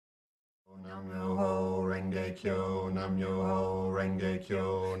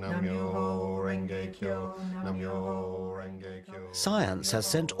Science has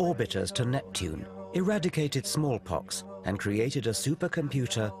sent orbiters to Neptune, eradicated smallpox, and created a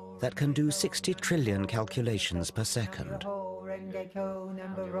supercomputer that can do 60 trillion calculations per second.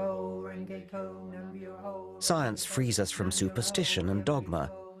 Science frees us from superstition and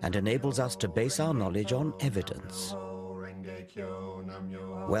dogma and enables us to base our knowledge on evidence.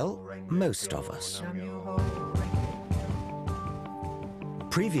 Well, most of us.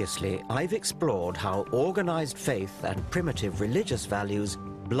 Previously, I've explored how organized faith and primitive religious values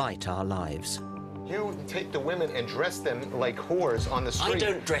blight our lives. You take the women and dress them like whores on the street. I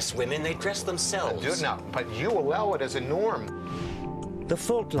don't dress women, they dress themselves. But you allow it as a norm. The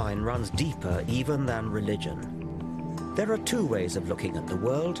fault line runs deeper even than religion. There are two ways of looking at the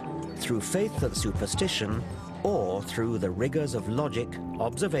world, through faith and superstition, or through the rigors of logic,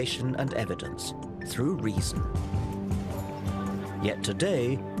 observation and evidence, through reason. Yet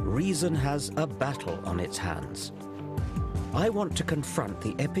today, reason has a battle on its hands. I want to confront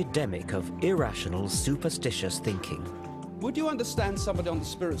the epidemic of irrational, superstitious thinking. Would you understand somebody on the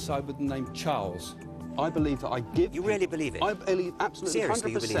spirit side with the name Charles? I believe that I give... You really believe it? I believe absolutely,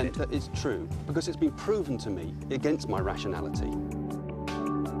 seriously, 100% that it's true, because it's been proven to me against my rationality.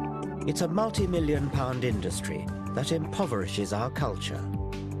 It's a multi-million-pound industry that impoverishes our culture.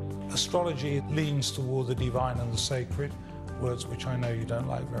 Astrology leans toward the divine and the sacred, words which I know you don't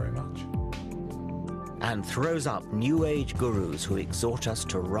like very much. And throws up New Age gurus who exhort us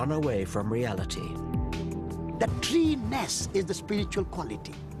to run away from reality. The tree-ness is the spiritual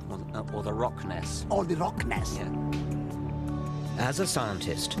quality. Or the rockness. Or the rockness. Yeah. As a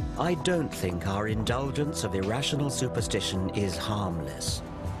scientist, I don't think our indulgence of irrational superstition is harmless.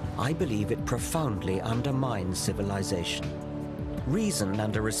 I believe it profoundly undermines civilization. Reason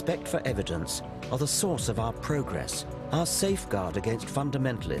and a respect for evidence are the source of our progress, our safeguard against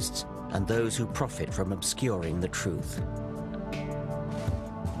fundamentalists and those who profit from obscuring the truth.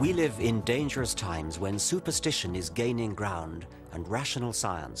 We live in dangerous times when superstition is gaining ground and rational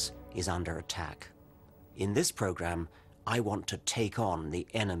science is under attack. In this program, I want to take on the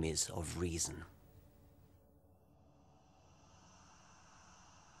enemies of reason.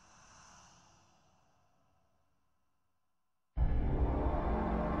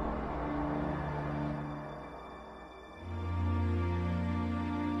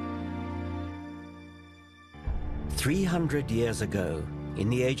 "300 years ago, in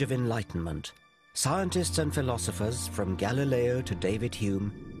the Age of Enlightenment, scientists and philosophers from Galileo to David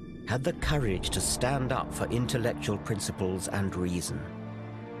Hume had the courage to stand up for intellectual principles and reason.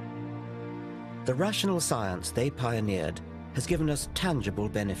 The rational science they pioneered has given us tangible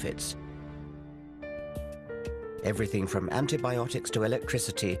benefits. Everything from antibiotics to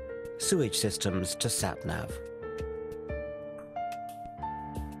electricity, sewage systems to sat-nav.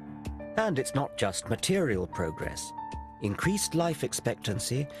 And it's not just material progress. Increased life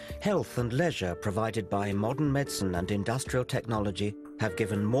expectancy, health and leisure provided by modern medicine and industrial technology have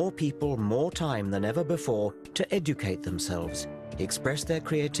given more people more time than ever before to educate themselves, express their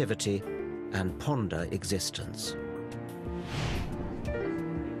creativity, and ponder existence.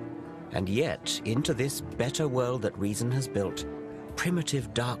 And yet, into this better world that reason has built,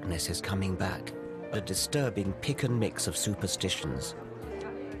 primitive darkness is coming back, a disturbing pick and mix of superstitions.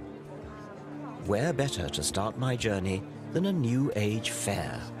 Where better to start my journey than a New Age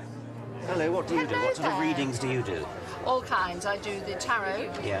fair? Hello, what do you do? What sort of readings do you do? All kinds. I do the tarot,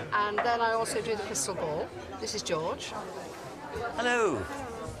 and then I also do the crystal ball. This is George. Hello.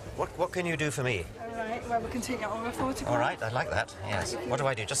 What can you do for me? All right, well, we can take out our photograph. All right, I like that, yes. What do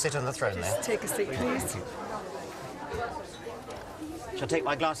I do? Just sit on the throne there? Just take a seat, please. Shall I take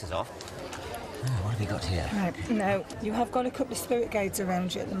my glasses off? Oh, what have you got here? Right, now, you have got a couple of spirit guides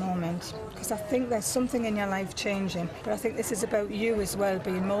around you at the moment, because I think there's something in your life changing, but I think this is about you as well,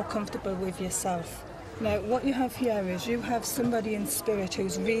 being more comfortable with yourself. Now, what you have here is you have somebody in spirit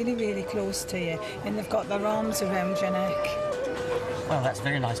who's really, really close to you, and they've got their arms around your neck. Well, that's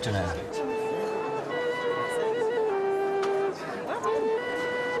very nice to know.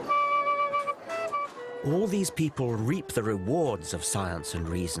 All these people reap the rewards of science and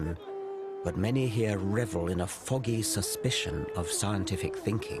reason, but many here revel in a foggy suspicion of scientific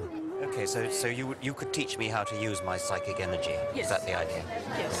thinking. Okay, so you could teach me how to use my psychic energy? Yes. Is that the idea?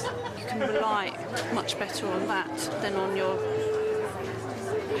 Yes. You can rely much better on that than on your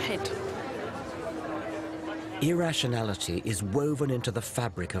head. Irrationality is woven into the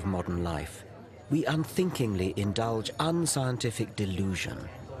fabric of modern life. We unthinkingly indulge unscientific delusion.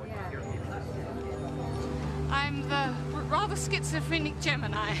 I'm the rather schizophrenic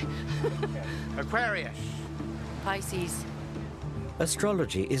Gemini. Aquarius. Pisces.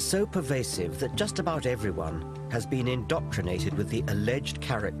 Astrology is so pervasive that just about everyone has been indoctrinated with the alleged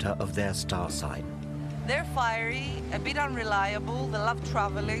character of their star sign. They're fiery, a bit unreliable, they love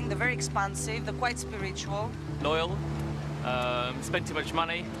traveling, they're very expansive, they're quite spiritual. Loyal, spend too much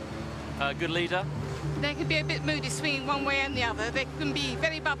money, good leader. They can be a bit moody, swinging one way and the other. They can be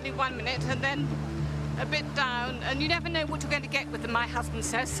very bubbly 1 minute and then a bit down, and you never know what you're going to get with them, my husband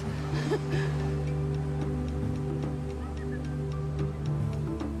says.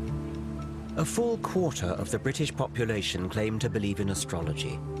 A full quarter of the British population claim to believe in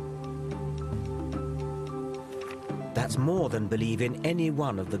astrology. That's more than believe in any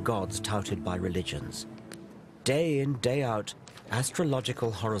one of the gods touted by religions. Day in, day out,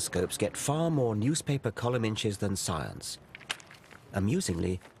 astrological horoscopes get far more newspaper column inches than science.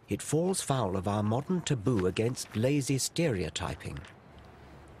 Amusingly, it falls foul of our modern taboo against lazy stereotyping.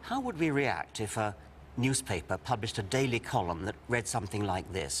 How would we react if a newspaper published a daily column that read something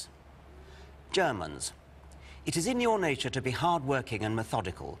like this? Germans, it is in your nature to be hard-working and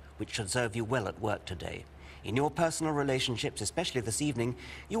methodical, which should serve you well at work today. In your personal relationships, especially this evening,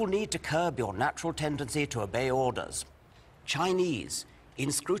 you will need to curb your natural tendency to obey orders. Chinese,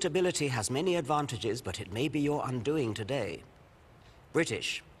 inscrutability has many advantages, but it may be your undoing today.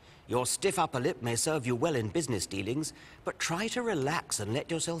 British, your stiff upper lip may serve you well in business dealings, but try to relax and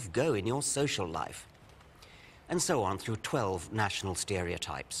let yourself go in your social life. And so on through 12 national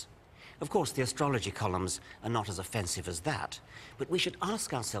stereotypes. Of course, the astrology columns are not as offensive as that, but we should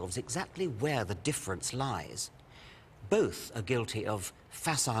ask ourselves exactly where the difference lies. Both are guilty of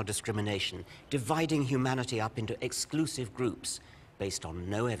facile discrimination, dividing humanity up into exclusive groups based on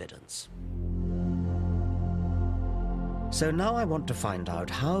no evidence. So now I want to find out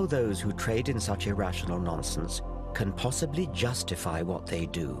how those who trade in such irrational nonsense can possibly justify what they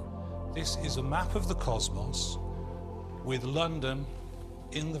do. This is a map of the cosmos with London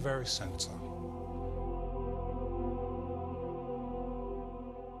in the very centre.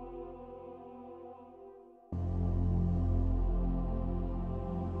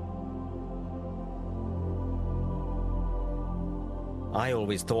 I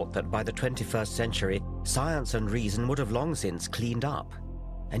always thought that by the 21st century, science and reason would have long since cleaned up.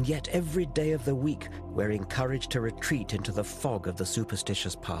 And yet every day of the week, we're encouraged to retreat into the fog of the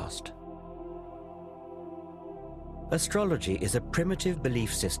superstitious past. Astrology is a primitive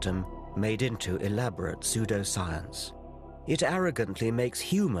belief system made into elaborate pseudoscience. It arrogantly makes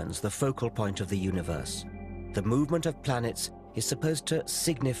humans the focal point of the universe. The movement of planets is supposed to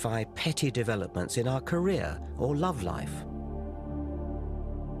signify petty developments in our career or love life.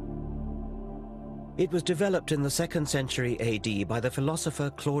 It was developed in the 2nd century AD by the philosopher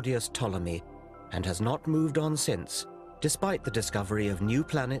Claudius Ptolemy and has not moved on since, despite the discovery of new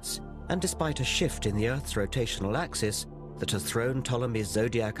planets and despite a shift in the Earth's rotational axis that has thrown Ptolemy's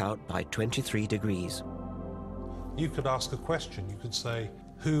zodiac out by 23 degrees. You could ask a question. You could say,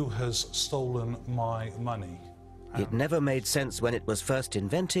 who has stolen my money? It never made sense when it was first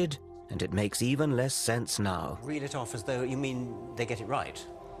invented, and it makes even less sense now. Read it off as though you mean they get it right.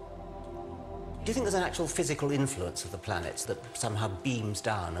 Do you think there's an actual physical influence of the planets that somehow beams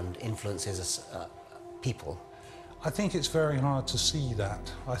down and influences us, people? I think it's very hard to see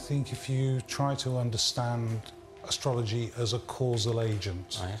that. I think if you try to understand astrology as a causal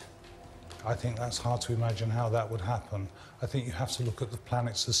agent, right, I think that's hard to imagine how that would happen. I think you have to look at the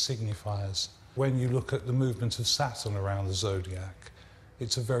planets as signifiers. When you look at the movement of Saturn around the zodiac,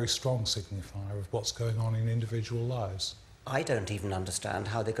 it's a very strong signifier of what's going on in individual lives. I don't even understand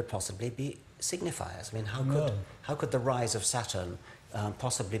how they could possibly be signifiers. I mean, how could the rise of Saturn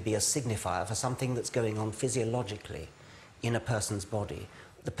possibly be a signifier for something that's going on physiologically in a person's body?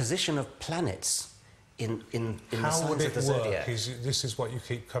 The position of planets in the signs of the zodiac. This is what you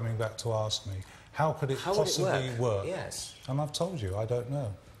keep coming back to ask me. How could it possibly work? Yes. And I've told you, I don't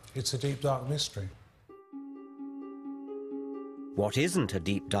know. It's a deep, dark mystery. What isn't a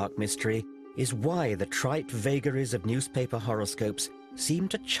deep, dark mystery is why the trite vagaries of newspaper horoscopes seem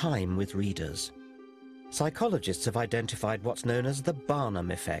to chime with readers. Psychologists have identified what's known as the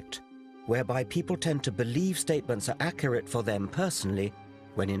Barnum effect, whereby people tend to believe statements are accurate for them personally,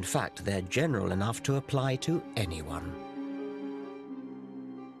 when in fact they're general enough to apply to anyone.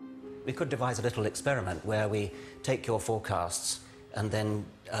 We could devise a little experiment where we take your forecasts and then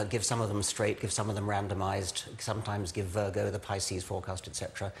give some of them straight, give some of them randomized, sometimes give Virgo the Pisces forecast,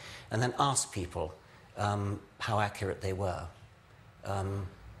 etc., and then ask people how accurate they were.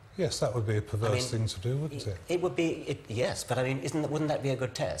 Yes, that would be a perverse thing to do, wouldn't it? It would be, yes, but I mean, wouldn't that be a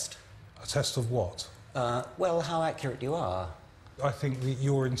good test? A test of what? Well, how accurate you are. I think that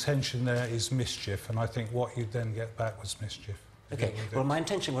your intention there is mischief, and I think what you'd then get back was mischief. Okay, well, my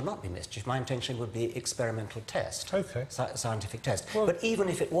intention would not be mischief. My intention would be experimental test. Okay. Scientific test. Well, but even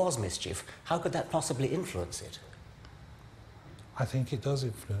if it was mischief, how could that possibly influence it? I think it does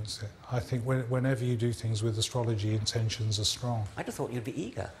influence it. I think whenever you do things with astrology, intentions are strong. I'd have thought you'd be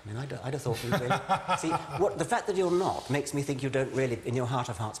eager. I mean, I'd have thought you'd really... See, the fact that you're not makes me think you don't really, in your heart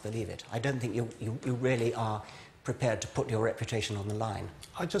of hearts, believe it. I don't think you really are prepared to put your reputation on the line.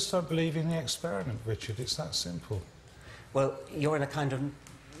 I just don't believe in the experiment, Richard. It's that simple. Well, you're in a kind of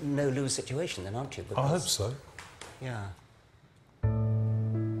no-lose situation then, aren't you? I hope so. Yeah.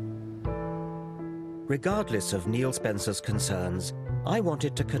 Regardless of Neil Spencer's concerns, I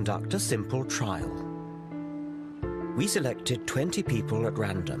wanted to conduct a simple trial. We selected 20 people at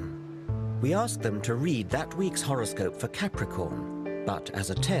random. We asked them to read that week's horoscope for Capricorn, but as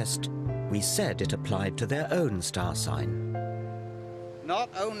a test, we said it applied to their own star sign. Not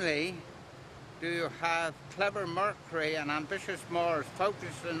only do you have clever Mercury and ambitious Mars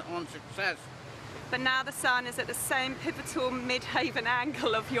focusing on success, but now the Sun is at the same pivotal midhaven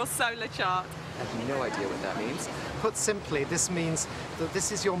angle of your solar chart. I have no idea what that means. Put simply, this means that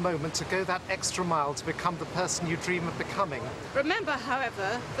this is your moment to go that extra mile to become the person you dream of becoming. Remember,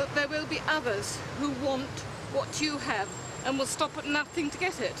 however, that there will be others who want what you have and will stop at nothing to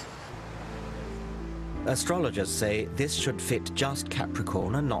get it. Astrologers say this should fit just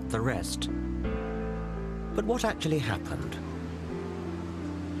Capricorn and not the rest. But what actually happened?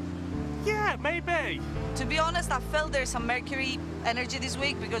 Yeah, maybe. To be honest, I felt there's some Mercury energy this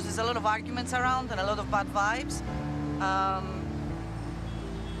week because there's a lot of arguments around and a lot of bad vibes.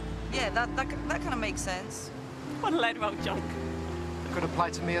 Yeah, that kind of makes sense. What a load of old junk. It could apply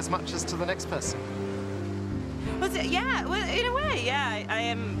to me as much as to the next person. Was it? Yeah, well, in a way, yeah. I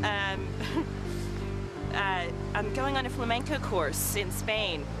am. I'm going on a flamenco course in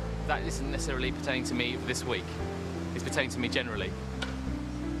Spain. That isn't necessarily pertaining to me this week. It's pertaining to me generally.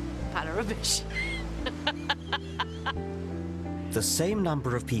 Pile of rubbish. The same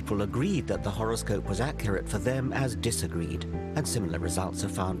number of people agreed that the horoscope was accurate for them as disagreed, and similar results are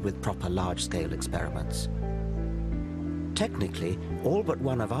found with proper large-scale experiments. Technically, all but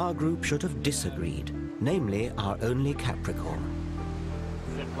one of our group should have disagreed, namely our only Capricorn.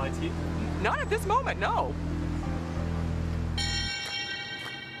 Does it apply to you? Not at this moment, no.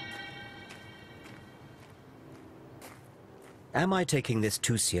 Am I taking this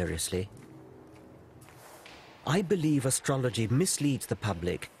too seriously? I believe astrology misleads the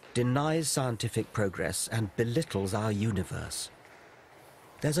public, denies scientific progress, and belittles our universe.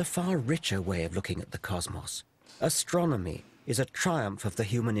 There's a far richer way of looking at the cosmos. Astronomy is a triumph of the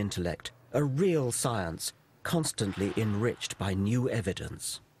human intellect, a real science, constantly enriched by new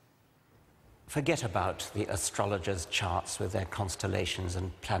evidence. Forget about the astrologers' charts with their constellations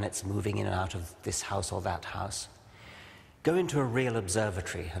and planets moving in and out of this house or that house. Go into a real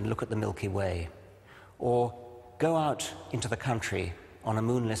observatory and look at the Milky Way. Or go out into the country on a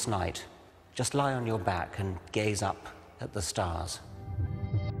moonless night. Just lie on your back and gaze up at the stars.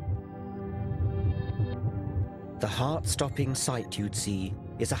 The heart-stopping sight you'd see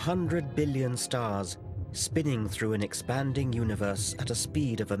is 100 billion stars spinning through an expanding universe at a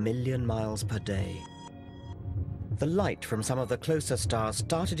speed of 1 million miles per day. The light from some of the closer stars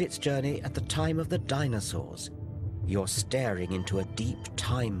started its journey at the time of the dinosaurs. You're staring into a deep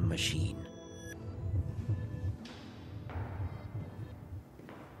time machine.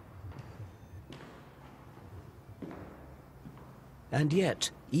 And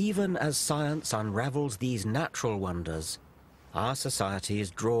yet, even as science unravels these natural wonders, our society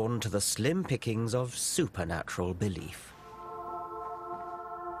is drawn to the slim pickings of supernatural belief.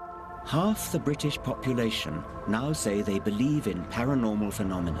 Half the British population now say they believe in paranormal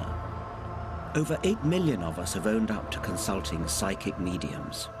phenomena. Over 8 million of us have owned up to consulting psychic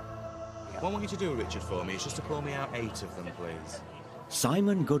mediums. What I want you to do, Richard, for me is just to pull me out 8 of them, please.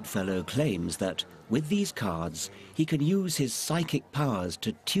 Simon Goodfellow claims that, with these cards, he can use his psychic powers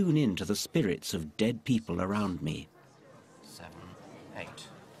to tune into the spirits of dead people around me. 7, 8.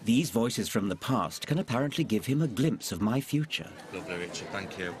 These voices from the past can apparently give him a glimpse of my future. Lovely, Richard,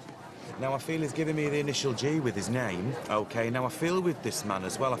 thank you. Now, I feel he's giving me the initial G with his name. OK, now I feel with this man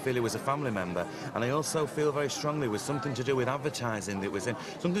as well, I feel he was a family member. And I also feel very strongly with something to do with advertising that was in,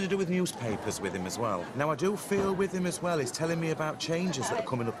 something to do with newspapers with him as well. Now, I do feel with him as well, he's telling me about changes that are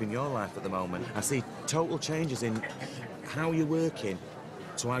coming up in your life at the moment. I see total changes in how you're working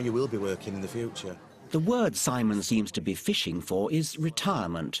to how you will be working in the future. The word Simon seems to be fishing for is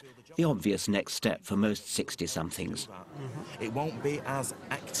retirement, the obvious next step for most 60-somethings. It won't be as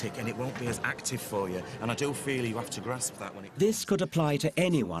hectic and it won't be as active for you, and I do feel you have to grasp that when it... This could apply to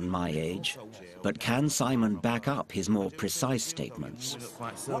anyone my age, but can Simon back up his more precise statements?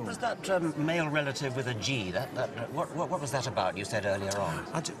 What was that male relative with a G? What was that about, you said earlier on?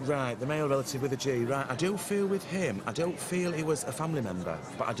 Right, the male relative with a G, right. I do feel with him, I don't feel he was a family member,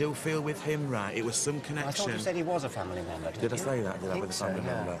 but I do feel with him, right, it was some connection. I thought you said he was a family member, Did I say that? Did I with a family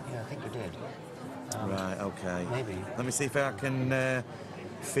member? Yeah, I think you did. Right, OK. Maybe. Let me see if I can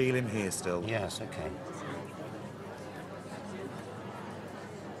feel him here still. Yes, OK.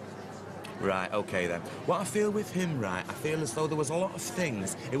 Right, OK then. What I feel with him, right, I feel as though there was a lot of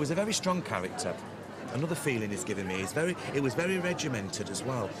things. It was a very strong character. Another feeling he's giving me is it was very regimented as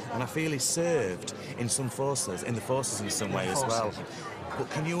well, and I feel he served in some forces, in some way as well. But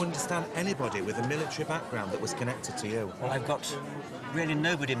can you understand anybody with a military background that was connected to you? Well, I've got really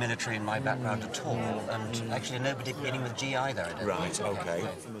nobody military in my background at all, and actually nobody beginning with G either. Right, OK.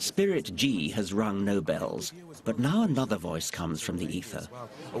 Spirit G has rung no bells, but now another voice comes from the ether.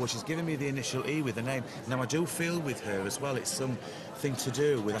 Oh, well, she's giving me the initial E with the name. Now, I do feel with her as well, it's something to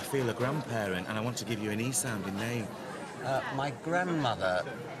do with, I feel, a grandparent, and I want to give you an E-sounding name. My grandmother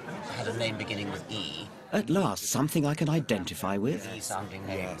had a name beginning with E. At last, something I can identify with. E-sounding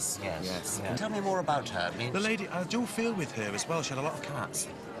name. Yes. Tell me more about her. The lady, I do feel with her as well, she had a lot of cats.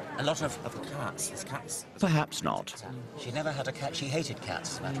 A lot of cats. Cats. Perhaps not. She never had a cat. She hated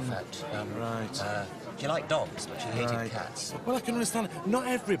cats, as a matter of fact. Right. She liked dogs, but she hated cats. Well, I can understand. Not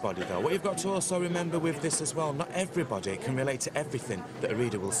everybody, though. What you've got to also remember with this as well, not everybody can relate to everything that a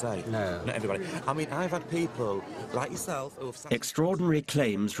reader will say. No. Not everybody. I mean, I've had people like yourself who have... Extraordinary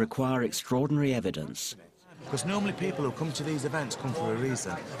claims require extraordinary evidence. Because normally people who come to these events come for a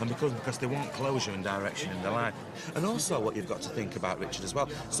reason, and because they want closure and direction in their life. And also what you've got to think about, Richard, as well,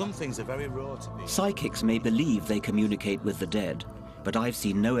 some things are very raw to me. Psychics may believe they communicate with the dead, but I've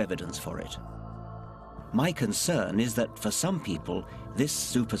seen no evidence for it. My concern is that for some people, this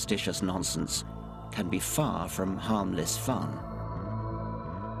superstitious nonsense can be far from harmless fun.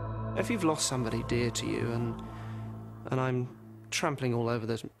 If you've lost somebody dear to you, and I'm trampling all over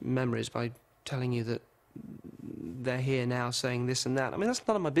those memories by telling you that they're here now saying this and that. I mean, that's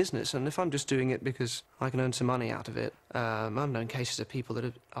none of my business, and if I'm just doing it because I can earn some money out of it, I've known cases of people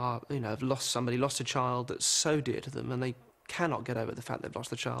that have lost somebody, lost a child that's so dear to them, and they cannot get over the fact they've lost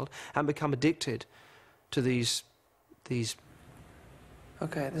the child and become addicted to these...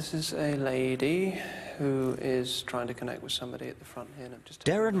 OK, this is a lady who is trying to connect with somebody at the front here.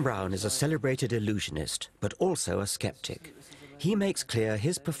 Darren Brown is a celebrated illusionist, but also a skeptic. He makes clear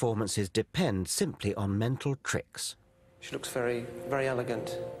his performances depend simply on mental tricks. She looks very, very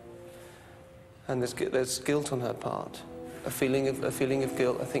elegant, and there's guilt on her part, a feeling of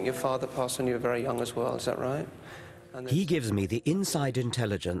guilt. I think your father passed when you were very young as well. Is that right? He gives me the inside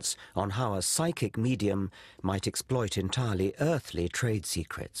intelligence on how a psychic medium might exploit entirely earthly trade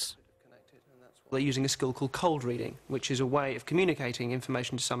secrets. They're using a skill called cold reading, which is a way of communicating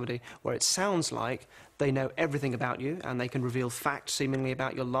information to somebody where it sounds like they know everything about you and they can reveal facts seemingly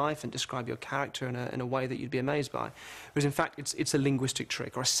about your life and describe your character in a way that you'd be amazed by. Whereas in fact it's a linguistic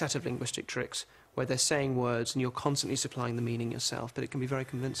trick or a set of linguistic tricks where they're saying words and you're constantly supplying the meaning yourself, but it can be very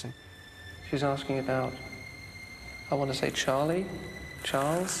convincing. She's asking about, I want to say Charlie,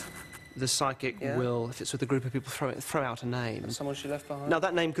 Charles. The psychic will, if it's with a group of people, throw out a name. And someone she left behind? Now,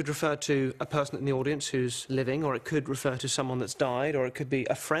 that name could refer to a person in the audience who's living, or it could refer to someone that's died, or it could be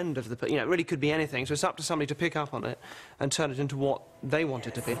a friend of the person. You know, it really could be anything. So it's up to somebody to pick up on it and turn it into what they want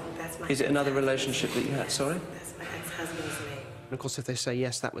it to be. Is it another relationship that you had? Sorry? That's my ex-husband's name. And of course, if they say,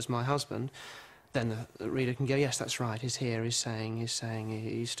 yes, that was my husband, then the reader can go, yes, that's right, he's here, he's saying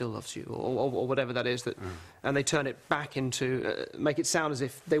he still loves you, or whatever that is, and they turn it back into, make it sound as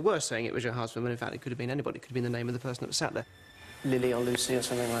if they were saying it was your husband, when in fact it could have been anybody, it could have been the name of the person that was sat there. Lily or Lucy or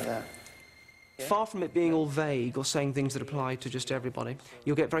something like that. Yeah. Far from it being all vague or saying things that apply to just everybody,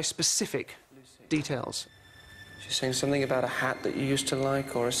 you'll get very specific details. She's saying something about a hat that you used to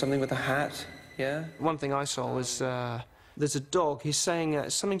like, or something with a hat, yeah? One thing I saw was, there's a dog. He's saying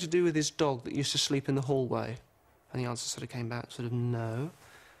something to do with his dog that used to sleep in the hallway. And the answer sort of came back, sort of, no.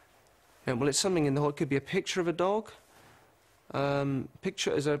 Yeah, well, it's something in the hall. It could be a picture of a dog.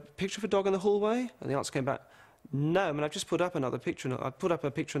 Is there a picture of a dog in the hallway? And the answer came back, no. I mean, I've just put up another picture. I put up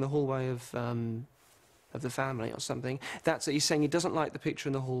a picture in the hallway of the family or something. That's it. He's saying he doesn't like the picture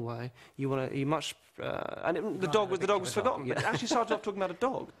in the hallway. The dog was forgotten. But it actually started off talking about a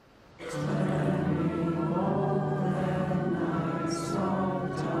dog.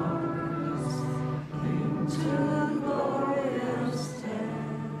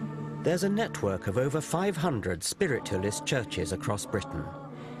 There's a network of over 500 spiritualist churches across Britain.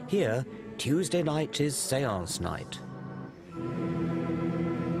 Here, Tuesday night is séance night.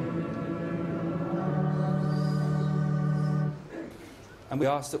 And we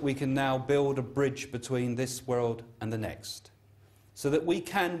ask that we can now build a bridge between this world and the next, so that we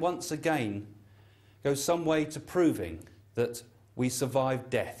can once again go some way to proving that we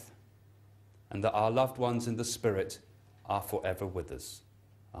survived death and that our loved ones in the spirit are forever with us.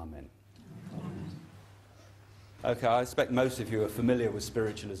 Amen. Okay, I expect most of you are familiar with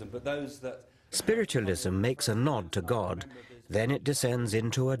spiritualism, but those that... Spiritualism makes a nod to God, then it descends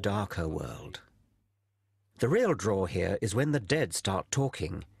into a darker world. The real draw here is when the dead start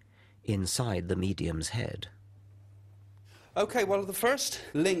talking inside the medium's head. Okay, well, the first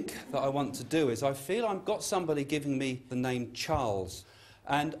link that I want to do is I feel I've got somebody giving me the name Charles.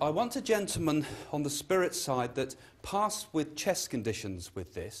 And I want a gentleman on the spirit side that passed with chest conditions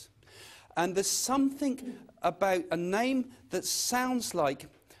with this. And there's something about a name that sounds like,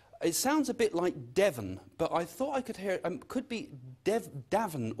 it sounds a bit like Devon, but I thought I could hear it, could be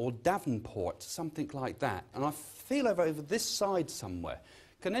Davon or Davenport, something like that. And I feel over this side somewhere.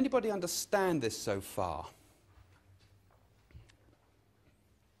 Can anybody understand this so far?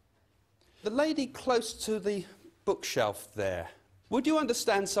 The lady close to the bookshelf there. Would you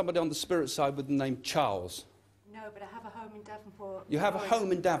understand somebody on the spirit side with the name Charles? No, but I have a home in Davenport. You have a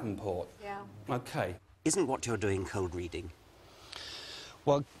home in Davenport? Yeah. Okay. Isn't what you're doing cold reading?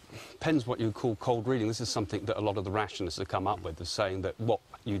 Well, depends what you call cold reading. This is something that a lot of the rationalists have come up with, is saying that what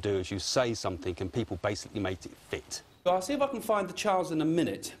you do is you say something and people basically make it fit. So I'll see if I can find the Charles in a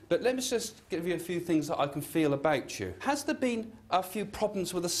minute, but let me just give you a few things that I can feel about you. Has there been a few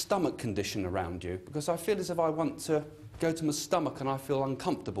problems with a stomach condition around you? Because I feel as if I want to go to my stomach and I feel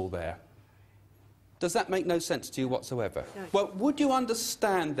uncomfortable there. Does that make no sense to you whatsoever? No. Well, would you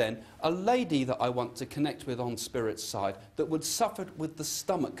understand then a lady that I want to connect with on spirit's side that would suffer with the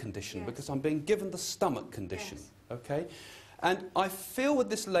stomach condition? Yes. Because I'm being given the stomach condition, yes. Okay? And I feel with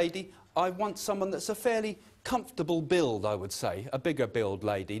this lady, I want someone that's a fairly comfortable build, I would say. A bigger build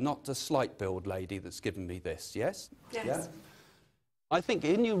lady, not a slight build lady that's given me this, yes? Yes. Yeah? I think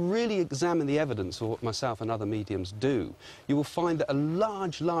when you really examine the evidence of what myself and other mediums do, you will find that a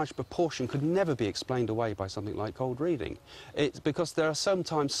large proportion could never be explained away by something like cold reading. It's because there are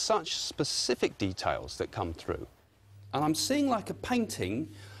sometimes such specific details that come through. And I'm seeing like a painting,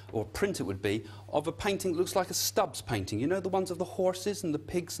 or print it would be, of a painting that looks like a Stubbs painting. You know, the ones of the horses and the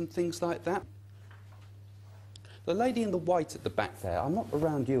pigs and things like that? The lady in the white at the back there, I'm not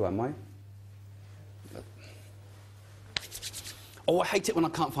around you, am I? Oh, I hate it when I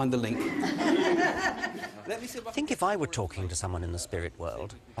can't find the link. Let me see if I think if I were talking to someone in the spirit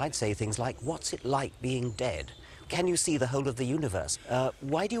world, I'd say things like, what's it like being dead? Can you see the whole of the universe?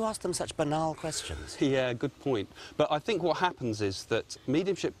 Why do you ask them such banal questions? Yeah, good point. But I think what happens is that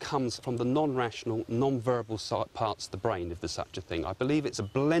mediumship comes from the non-rational, non-verbal parts of the brain, if there's such a thing. I believe it's a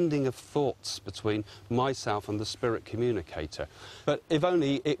blending of thoughts between myself and the spirit communicator. But if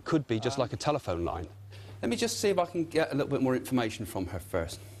only it could be just like a telephone line. Let me just see if I can get a little bit more information from her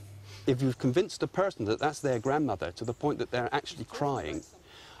first. If you've convinced a person that that's their grandmother to the point that they're actually crying,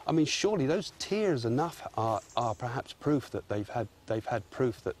 I mean, surely those tears enough are perhaps proof that they've had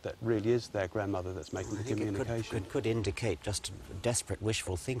proof that that really is their grandmother that's making the communication. It could indicate just desperate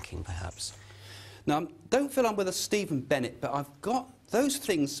wishful thinking, perhaps. Now, I don't feel I'm with a Stephen Bennett, but I've got those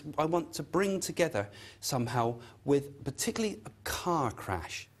things I want to bring together somehow with particularly a car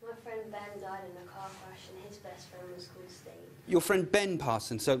crash. My friend Ben died in a car crash and his best friend was called Steve. Your friend Ben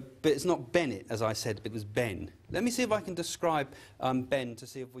Parson, but it's not Bennett, as I said, it was Ben. Let me see if I can describe Ben to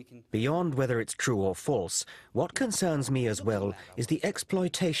see if we can... Beyond whether it's true or false, what concerns me as well is the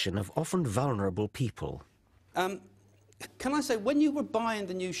exploitation of often vulnerable people. Can I say, when you were buying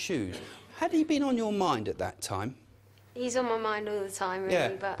the new shoes, had he been on your mind at that time? He's on my mind all the time, really.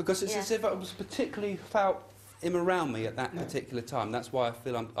 Yeah, but, because it's as if I was particularly felt him around me at that particular time. That's why I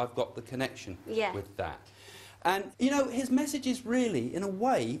feel I've got the connection with that. And, you know, his message is really, in a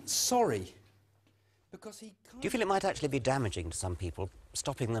way, sorry. Because he can't... Do you feel it might actually be damaging to some people,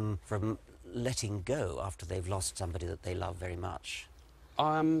 stopping them from letting go after they've lost somebody that they love very much?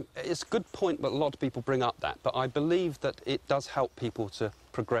 It's a good point, but a lot of people bring up that. But I believe that it does help people to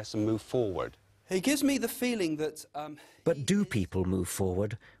progress and move forward. He gives me the feeling that... But do people move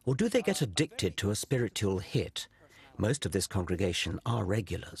forward, or do they get addicted to a spiritual hit? Most of this congregation are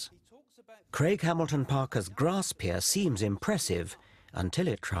regulars. Craig Hamilton Parker's grasp here seems impressive, until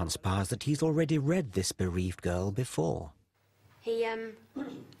it transpires that he's already read this bereaved girl before. He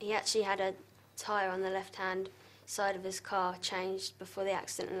actually had a tyre on the left hand, side of his car changed before the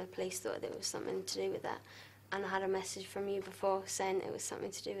accident, and the police thought that it was something to do with that. And I had a message from you before saying it was something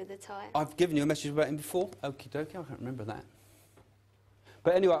to do with the tyre. I've given you a message about him before. Okie dokie, I can't remember that.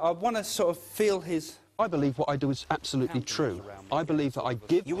 But anyway, I want to sort of feel his... I believe what I do is absolutely true. I believe that I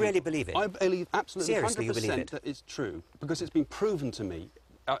give... You really believe it? I believe absolutely Seriously, 100% you believe it? that it's true, because it's been proven to me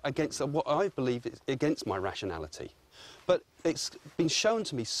against what I believe is against my rationality. But it's been shown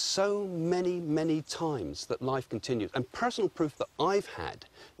to me so many times that life continues. And personal proof that I've had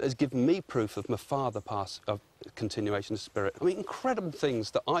that has given me proof of my father past of continuation of spirit. I mean, incredible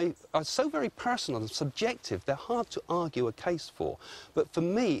things that are so very personal and subjective, they're hard to argue a case for. But for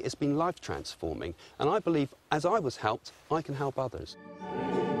me, it's been life transforming. And I believe, as I was helped, I can help others.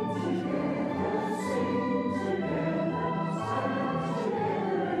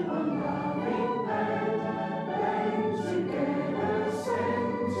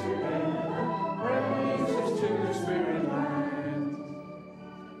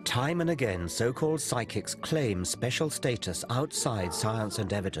 Time and again, so-called psychics claim special status outside science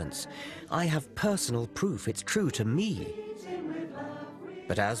and evidence. I have personal proof it's true to me.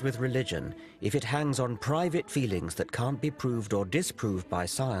 But as with religion, if it hangs on private feelings that can't be proved or disproved by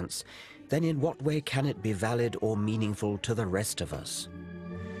science, then in what way can it be valid or meaningful to the rest of us?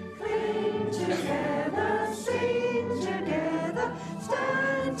 Cling together, sing together,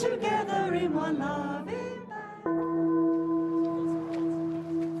 stand together in one loving band.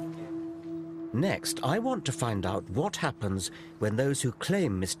 Next, I want to find out what happens when those who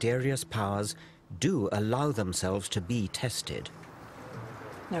claim mysterious powers do allow themselves to be tested.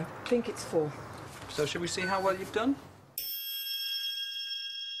 No, I think it's 4. So shall we see how well you've done?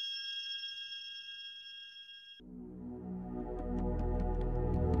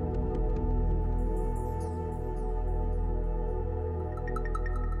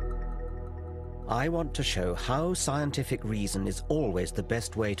 I want to show how scientific reason is always the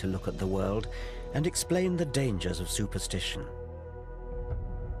best way to look at the world and explain the dangers of superstition.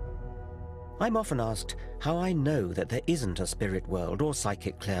 I'm often asked how I know that there isn't a spirit world or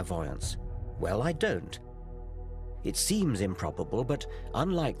psychic clairvoyance. Well, I don't. It seems improbable, but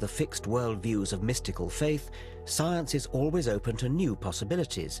unlike the fixed worldviews of mystical faith, science is always open to new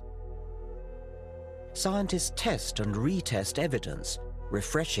possibilities. Scientists test and retest evidence,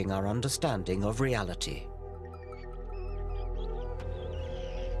 refreshing our understanding of reality.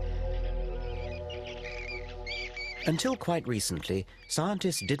 Until quite recently,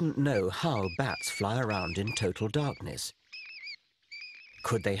 scientists didn't know how bats fly around in total darkness.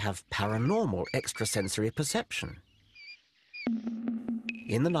 Could they have paranormal extrasensory perception?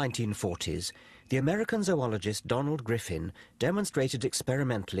 In the 1940s, the American zoologist Donald Griffin demonstrated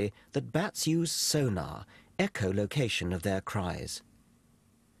experimentally that bats use sonar, echolocation of their cries.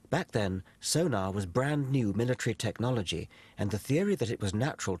 Back then, sonar was brand new military technology, and the theory that it was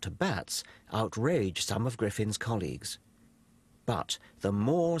natural to bats outraged some of Griffin's colleagues. But the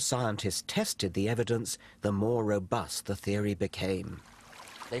more scientists tested the evidence, the more robust the theory became.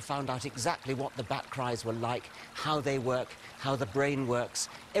 They found out exactly what the bat cries were like, how they work, how the brain works.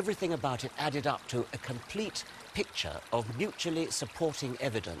 Everything about it added up to a complete picture of mutually supporting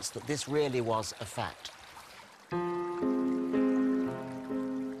evidence that this really was a fact.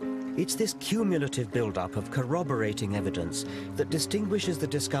 It's this cumulative build-up of corroborating evidence that distinguishes the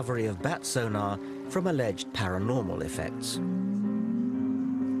discovery of bat sonar from alleged paranormal effects.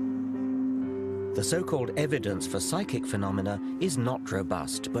 The so-called evidence for psychic phenomena is not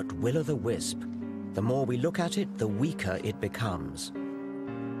robust, but will-o'-the-wisp. The more we look at it, the weaker it becomes.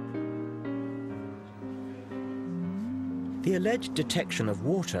 The alleged detection of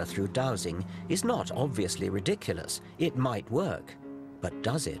water through dowsing is not obviously ridiculous. It might work, but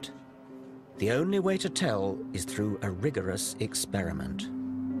does it? The only way to tell is through a rigorous experiment.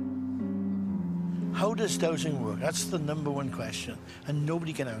 How does dowsing work? That's the #1 question, and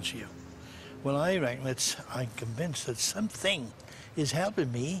nobody can answer you. Well, I reckon I'm convinced that something is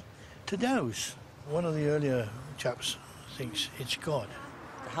helping me to douse. One of the earlier chaps thinks it's God.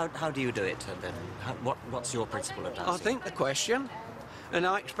 How do you do it, then? What's your principle of dowsing? I think the question, and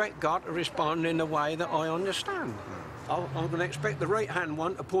I expect God to respond in a way that I understand. I'm going to expect the right-hand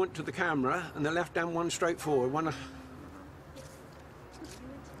one to point to the camera and the left-hand one straight forward.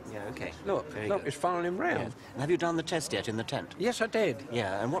 Yeah, okay. Look, it's following him round. Yes. And have you done the test yet in the tent? Yes, I did.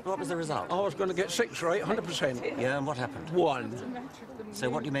 Yeah, and what was the result? I was going to get 6 or 8, 100%. Yeah, and what happened? 1. So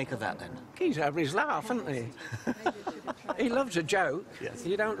what do you make of that, then? He's having his laugh, isn't he? He loves a joke. Yes.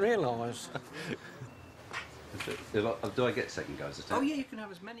 You don't realise. Do I get second goes at it? Oh, yeah, you can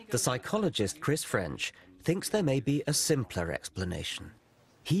have as many goes. The psychologist Chris French thinks there may be a simpler explanation.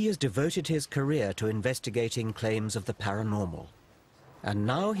 He has devoted his career to investigating claims of the paranormal. And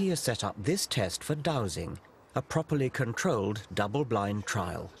now he has set up this test for dowsing, a properly controlled double-blind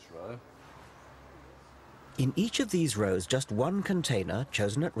trial. In each of these rows, just one container,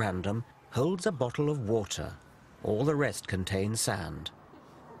 chosen at random, holds a bottle of water. All the rest contain sand.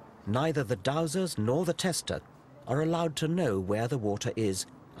 Neither the dowsers nor the tester are allowed to know where the water is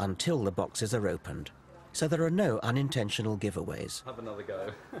until the boxes are opened. So there are no unintentional giveaways. Have another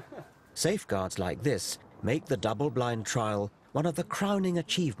go. Safeguards like this make the double-blind trial one of the crowning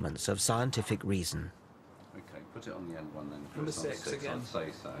achievements of scientific reason. Okay, put it on the end one then. Number 6 again. I'd say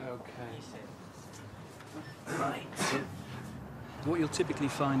so. Okay. Right. What you'll typically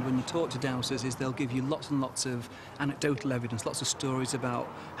find when you talk to dowsers is they'll give you lots and lots of anecdotal evidence, lots of stories about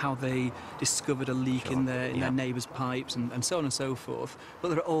how they discovered a leak in their neighbour's pipes and so on and so forth. But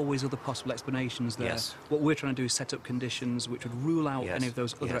there are always other possible explanations there. Yes. What we're trying to do is set up conditions which would rule out any of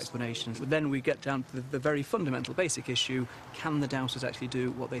those other explanations. But then we get down to the very fundamental, basic issue: can the dowsers actually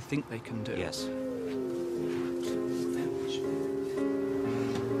do what they think they can do? Yes.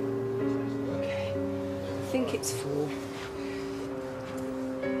 Okay. I think it's 4.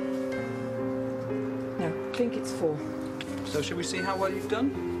 I think it's 4. So shall we see how well you've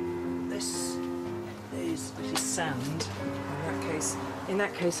done? This is sand. In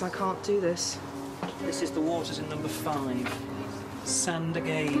that case, I can't do this. This is the waters in number 5. Sand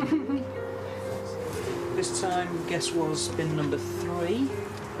again. This time, guess was bin number 3.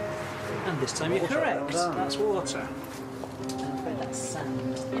 And this time you're correct. That's water. And I'm afraid that's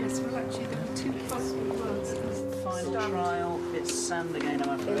sand. Yes, well, actually, there are 2 possible ones. Final trial, it's sand again,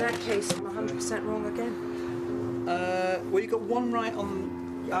 I'm afraid. In that case, I'm 100% wrong again. Well, you got 1 right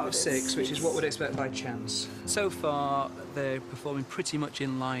out of 6, which is what we'd expect by chance. So far, they're performing pretty much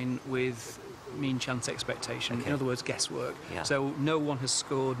in line with mean chance expectation. Okay. In other words, guesswork. Yeah. So no one has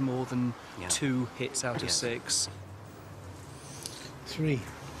scored more than 2 hits out of 6. 3.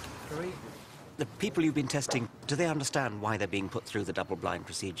 3. The people you've been testing, do they understand why they're being put through the double-blind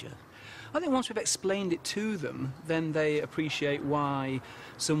procedure? I think once we've explained it to them, then they appreciate why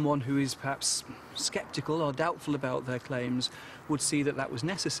someone who is perhaps sceptical or doubtful about their claims would see that that was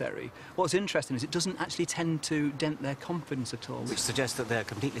necessary. What's interesting is it doesn't actually tend to dent their confidence at all. Which suggests that they're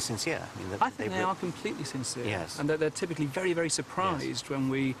completely sincere. I think they are completely sincere. Yes. And that they're typically very, very surprised when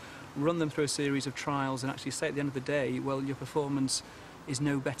we run them through a series of trials and actually say at the end of the day, well, your performance is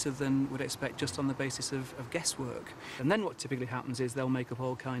no better than would expect just on the basis of guesswork. And then what typically happens is they'll make up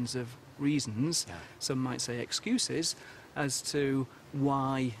all kinds of reasons, some might say excuses, as to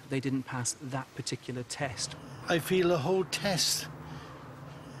why they didn't pass that particular test. I feel the whole test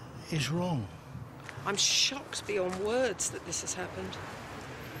is wrong. I'm shocked beyond words that this has happened.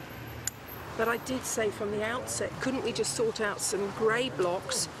 But I did say from the outset, couldn't we just sort out some grey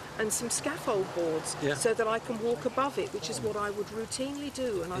blocks and some scaffold boards so that I can walk above it, which is what I would routinely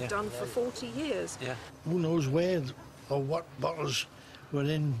do and I've done for 40 years. Who knows where or what bottles were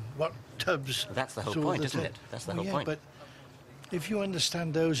in what tubs. That's the whole point, isn't it? That's the whole point. But if you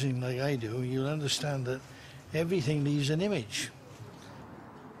understand dowsing like I do, you'll understand that everything leaves an image.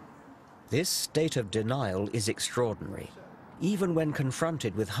 This state of denial is extraordinary. Even when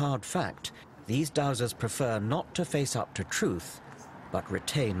confronted with hard fact, these dowsers prefer not to face up to truth, but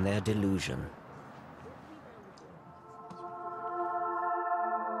retain their delusion.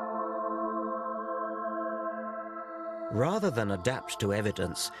 Rather than adapt to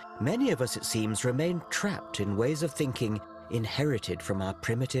evidence, many of us, it seems, remain trapped in ways of thinking inherited from our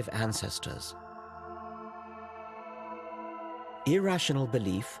primitive ancestors. Irrational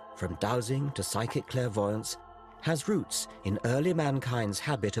belief, from dowsing to psychic clairvoyance, has roots in early mankind's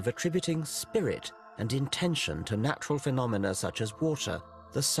habit of attributing spirit and intention to natural phenomena such as water,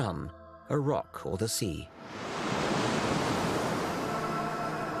 the sun, a rock, or the sea.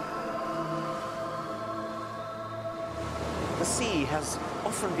 The sea has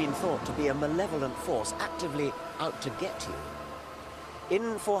often been thought to be a malevolent force actively out to get you.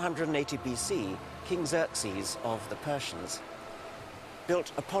 In 480 BC, King Xerxes of the Persians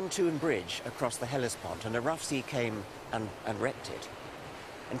built a pontoon bridge across the Hellespont, and a rough sea came and wrecked it.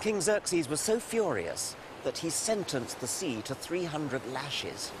 And King Xerxes was so furious that he sentenced the sea to 300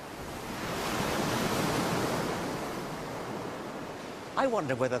 lashes. I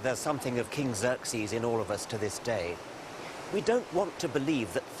wonder whether there's something of King Xerxes in all of us to this day. We don't want to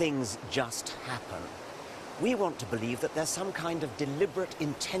believe that things just happen. We want to believe that there's some kind of deliberate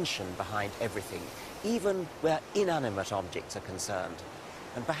intention behind everything, even where inanimate objects are concerned.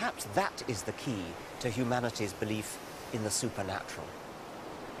 And perhaps that is the key to humanity's belief in the supernatural.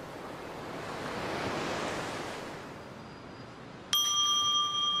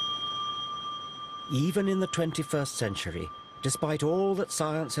 Even in the 21st century, despite all that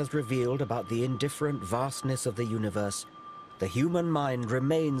science has revealed about the indifferent vastness of the universe, the human mind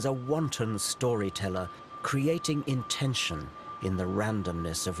remains a wanton storyteller, creating intention in the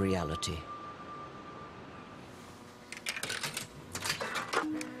randomness of reality.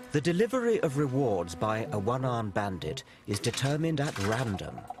 The delivery of rewards by a one-armed bandit is determined at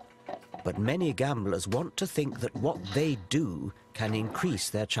random. But many gamblers want to think that what they do can increase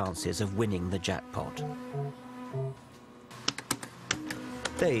their chances of winning the jackpot.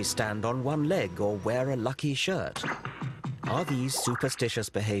 They stand on one leg or wear a lucky shirt. Are these superstitious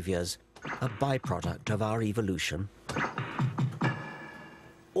behaviors a byproduct of our evolution?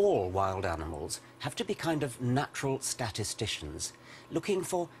 All wild animals have to be kind of natural statisticians, looking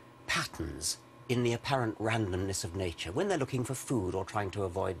for patterns in the apparent randomness of nature when they're looking for food or trying to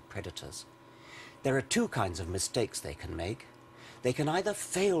avoid predators. There are two kinds of mistakes they can make. They can either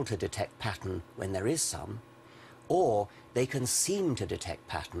fail to detect pattern when there is some, or they can seem to detect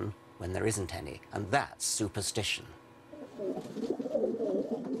pattern when there isn't any, and that's superstition.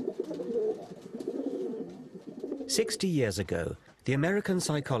 "60 years ago, the American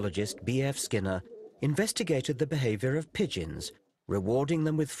psychologist B.F. Skinner investigated the behavior of pigeons, rewarding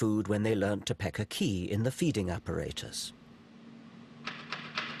them with food when they learnt to peck a key in the feeding apparatus.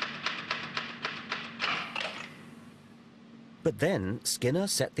 But then Skinner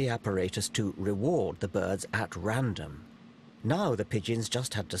set the apparatus to reward the birds at random. Now the pigeons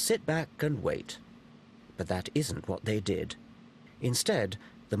just had to sit back and wait. But that isn't what they did. Instead,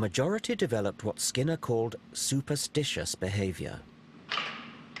 the majority developed what Skinner called superstitious behavior.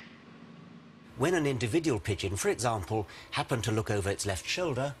 When an individual pigeon, for example, happened to look over its left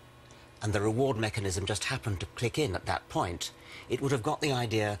shoulder, and the reward mechanism just happened to click in at that point, it would have got the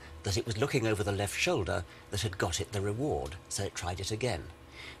idea that it was looking over the left shoulder that had got it the reward, so it tried it again.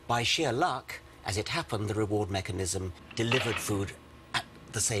 By sheer luck, as it happened, the reward mechanism delivered food at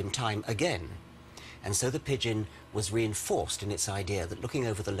the same time again. And so the pigeon was reinforced in its idea that looking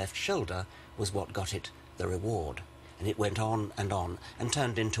over the left shoulder was what got it the reward. And it went on and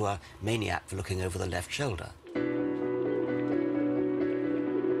turned into a maniac for looking over the left shoulder.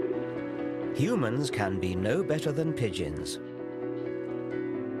 Humans can be no better than pigeons.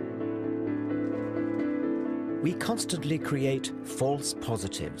 We constantly create false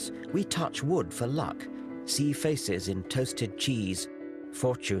positives. We touch wood for luck, see faces in toasted cheese,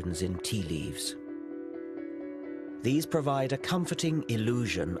 fortunes in tea leaves. These provide a comforting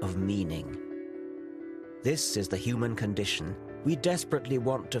illusion of meaning. This is the human condition. We desperately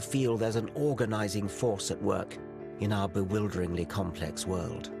want to feel there's an organizing force at work in our bewilderingly complex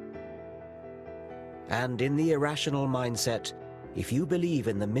world. And in the irrational mindset, if you believe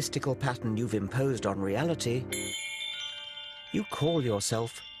in the mystical pattern you've imposed on reality, you call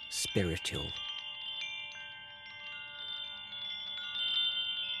yourself spiritual.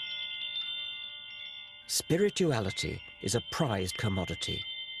 Spirituality is a prized commodity.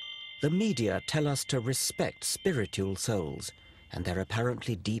 The media tell us to respect spiritual souls and their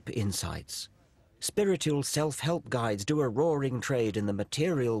apparently deep insights. Spiritual self-help guides do a roaring trade in the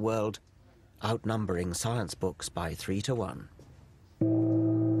material world, outnumbering science books by 3 to 1.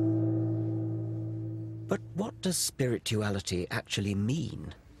 But what does spirituality actually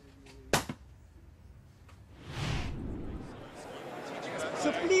mean?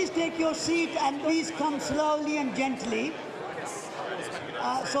 So please take your seat and please come slowly and gently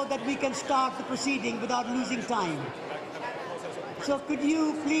so that we can start the proceeding without losing time. So could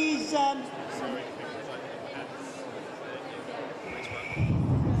you please...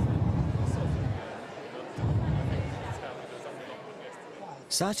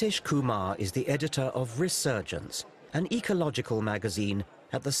 Satish Kumar is the editor of Resurgence, an ecological magazine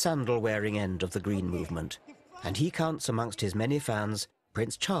at the sandal-wearing end of the Green Movement, and he counts amongst his many fans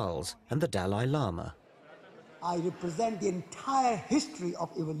Prince Charles and the Dalai Lama. I represent the entire history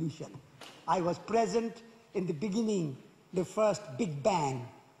of evolution. I was present in the beginning, the first Big Bang,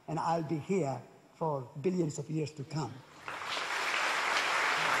 and I'll be here for billions of years to come.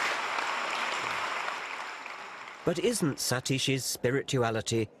 But isn't Satish's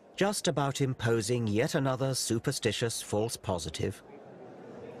spirituality just about imposing yet another superstitious false positive?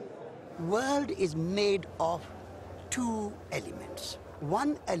 World is made of two elements.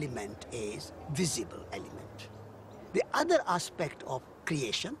 One element is visible element. The other aspect of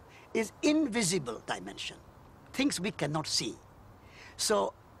creation is invisible dimension, things we cannot see.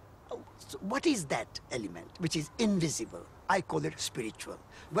 So what is that element which is invisible? I call it spiritual.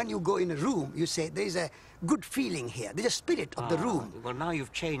 When you go in a room, you say, there is a good feeling here. There's a spirit of the room. Well, now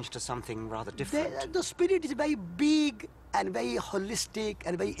you've changed to something rather different. The spirit is a very big and very holistic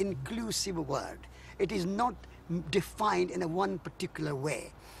and very inclusive word. It is not defined in a one particular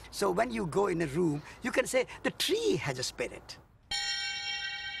way. So when you go in a room, you can say, the tree has a spirit.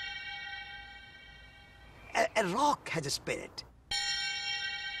 A rock has a spirit.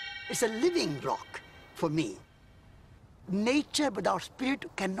 It's a living rock for me. Nature without spirit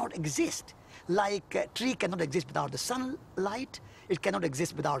cannot exist. Like a tree cannot exist without the sunlight, it cannot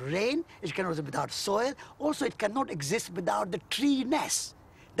exist without rain, it cannot exist without soil. Also, it cannot exist without the tree-ness.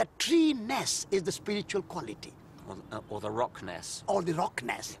 The tree-ness is the spiritual quality. Or the rockness. Or the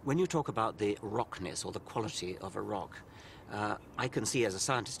rockness. When you talk about the rockness or the quality of a rock, I can see as a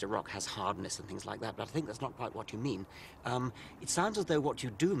scientist a rock has hardness and things like that, but I think that's not quite what you mean. It sounds as though what you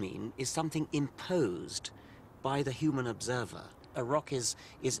do mean is something imposed by the human observer. A rock is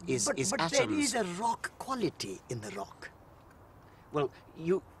atoms. But there is a rock quality in the rock. Well,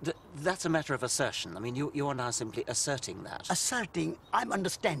 that's a matter of assertion. I mean, you are now simply asserting that. Asserting, I'm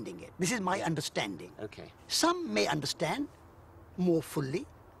understanding it. This is my understanding. Okay. Some may understand more fully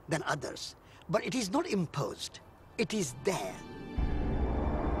than others, but it is not imposed. It is there.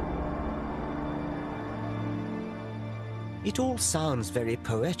 It all sounds very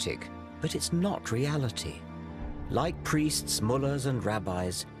poetic, but it's not reality. Like priests, mullahs and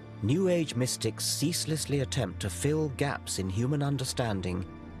rabbis, New Age mystics ceaselessly attempt to fill gaps in human understanding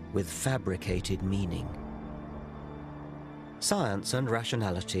with fabricated meaning. Science and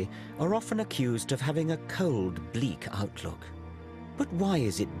rationality are often accused of having a cold, bleak outlook. But why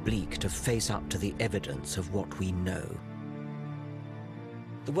is it bleak to face up to the evidence of what we know?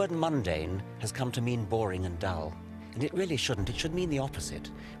 The word mundane has come to mean boring and dull. And it really shouldn't. It should mean the opposite,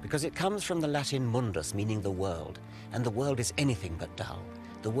 because it comes from the Latin mundus, meaning the world, and the world is anything but dull.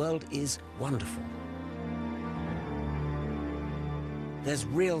 The world is wonderful. There's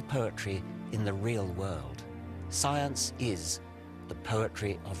real poetry in the real world. Science is the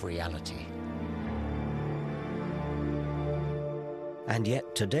poetry of reality. And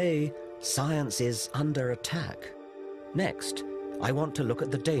yet today, science is under attack. Next, I want to look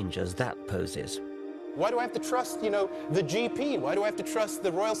at the dangers that poses. Why do I have to trust, the GP? Why do I have to trust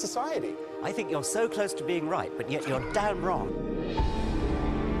the Royal Society? I think you're so close to being right, but yet you're damn wrong.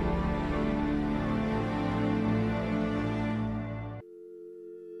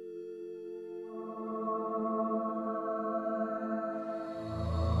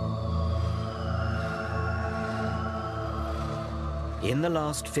 In the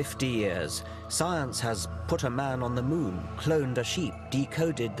last 50 years, science has put a man on the moon, cloned a sheep,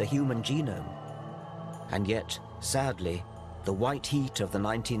 decoded the human genome. And yet, sadly, the white heat of the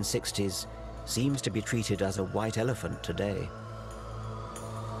 1960s seems to be treated as a white elephant today.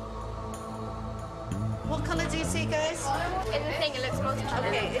 What colour do you see, guys? In the thing, it looks multicolored.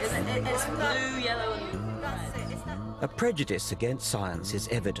 Okay, it's blue, yellow, and... That's it. A prejudice against science is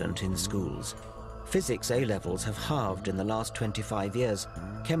evident in schools. Physics A-levels have halved in the last 25 years,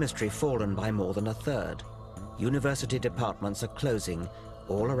 chemistry fallen by more than a third. University departments are closing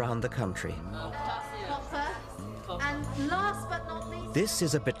all around the country. And last but not least... This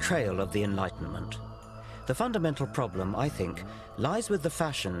is a betrayal of the Enlightenment. The fundamental problem, I think, lies with the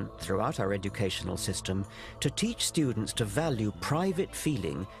fashion throughout our educational system to teach students to value private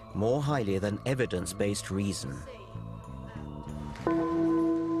feeling more highly than evidence-based reason.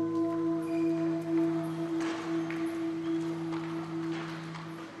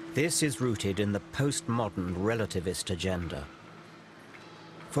 This is rooted in the postmodern relativist agenda.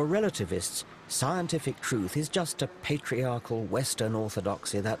 For relativists, scientific truth is just a patriarchal Western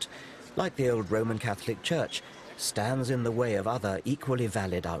orthodoxy that, like the old Roman Catholic Church, stands in the way of other equally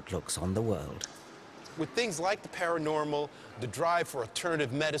valid outlooks on the world. With things like the paranormal, the drive for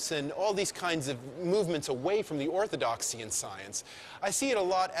alternative medicine, all these kinds of movements away from the orthodoxy in science, I see it a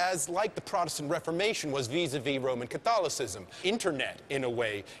lot as like the Protestant Reformation was vis-a-vis Roman Catholicism. Internet, in a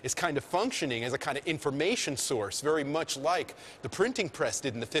way, is kind of functioning as a kind of information source, very much like the printing press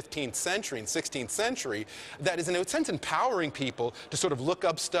did in the 15th century and 16th century, that is in a sense empowering people to sort of look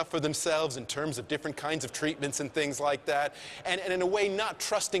up stuff for themselves in terms of different kinds of treatments and things like that, and in a way not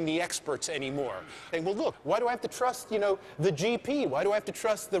trusting the experts anymore. Saying, well, look, why do I have to trust, the GP? Why do I have to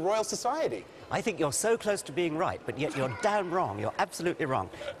trust the Royal Society? I think you're so close to being right, but yet you're damn wrong. You're absolutely wrong.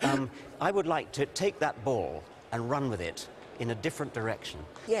 I would like to take that ball and run with it in a different direction.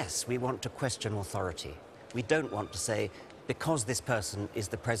 Yes, we want to question authority. We don't want to say, because this person is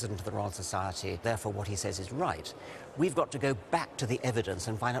the president of the Royal Society, therefore what he says is right. We've got to go back to the evidence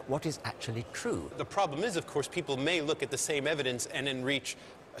and find out what is actually true. The problem is, of course, people may look at the same evidence and then reach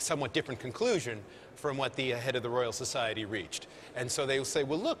a somewhat different conclusion from what the head of the Royal Society reached. And so they will say,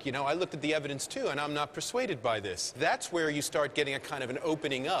 well, look, you know, I looked at the evidence too, and I'm not persuaded by this. That's where you start getting a kind of an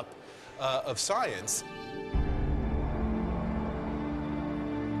opening up of science.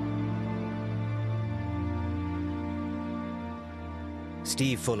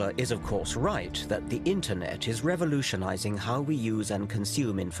 Steve Fuller is of course right that the internet is revolutionizing how we use and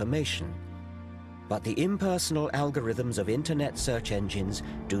consume information. But the impersonal algorithms of internet search engines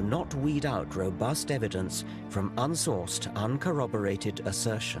do not weed out robust evidence from unsourced, uncorroborated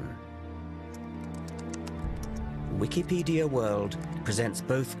assertion. Wikipedia World presents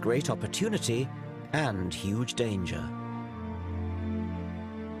both great opportunity and huge danger.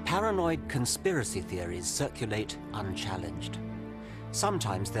 Paranoid conspiracy theories circulate unchallenged.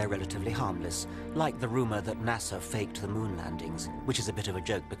 Sometimes they're relatively harmless, like the rumor that NASA faked the moon landings, which is a bit of a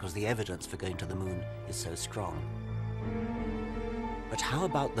joke because the evidence for going to the moon is so strong. But how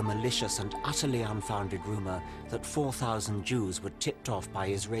about the malicious and utterly unfounded rumor that 4,000 Jews were tipped off by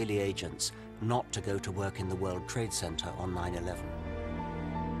Israeli agents not to go to work in the World Trade Center on 9/11?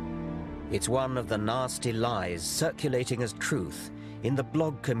 It's one of the nasty lies circulating as truth in the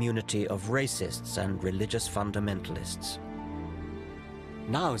blog community of racists and religious fundamentalists.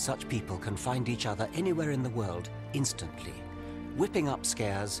 Now such people can find each other anywhere in the world instantly, whipping up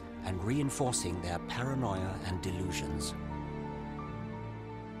scares and reinforcing their paranoia and delusions.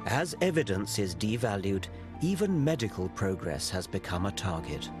 As evidence is devalued, even medical progress has become a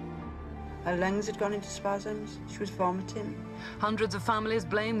target. Her lungs had gone into spasms. She was vomiting. Hundreds of families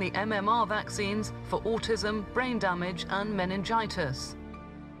blame the MMR vaccines for autism, brain damage and meningitis.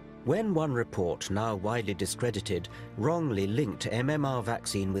 When one report, now widely discredited, wrongly linked MMR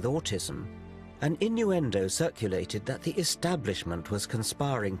vaccine with autism, an innuendo circulated that the establishment was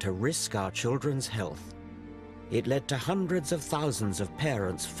conspiring to risk our children's health. It led to hundreds of thousands of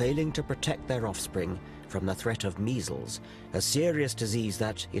parents failing to protect their offspring from the threat of measles, a serious disease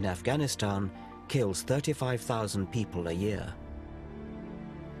that, in Afghanistan, kills 35,000 people a year.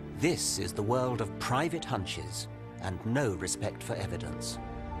 This is the world of private hunches and no respect for evidence.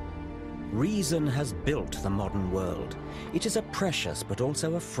 Reason has built the modern world. It is a precious but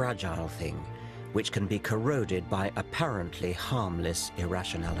also a fragile thing, which can be corroded by apparently harmless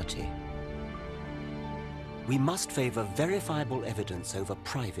irrationality. We must favor verifiable evidence over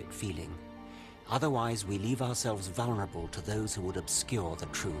private feeling. Otherwise, we leave ourselves vulnerable to those who would obscure the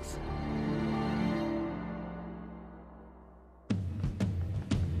truth.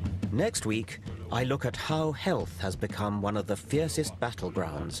 Next week, I look at how health has become one of the fiercest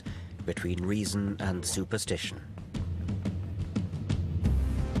battlegrounds between reason and superstition.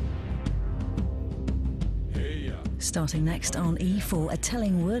 Starting next on E4, a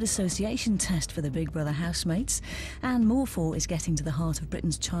telling word association test for the Big Brother housemates. And More 4 is getting to the heart of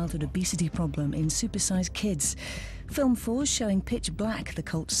Britain's childhood obesity problem in Supersized Kids. Film 4 is showing Pitch Black, the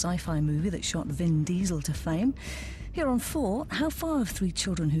cult sci-fi movie that shot Vin Diesel to fame. Here on 4, how far have 3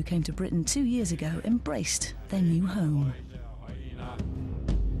 children who came to Britain 2 years ago embraced their new home?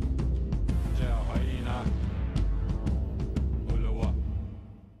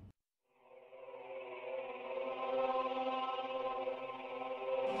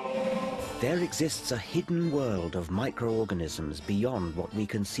 There exists a hidden world of microorganisms beyond what we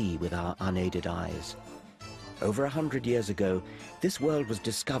can see with our unaided eyes. Over 100 years ago, this world was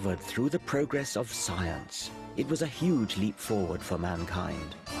discovered through the progress of science. It was a huge leap forward for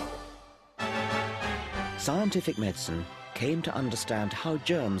mankind. Scientific medicine came to understand how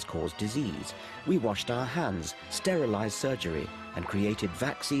germs cause disease. We washed our hands, sterilized surgery, and created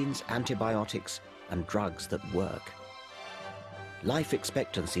vaccines, antibiotics, and drugs that work. Life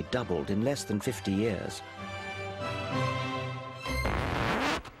expectancy doubled in less than 50 years.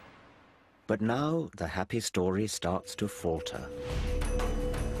 But now the happy story starts to falter.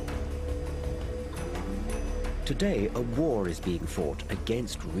 Today, a war is being fought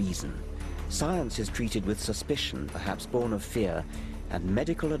against reason. Science is treated with suspicion, perhaps born of fear, and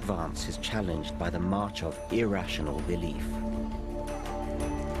medical advance is challenged by the march of irrational belief.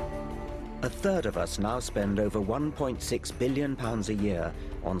 A third of us now spend over £1.6 billion a year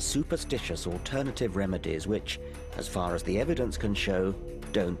on superstitious alternative remedies which, as far as the evidence can show,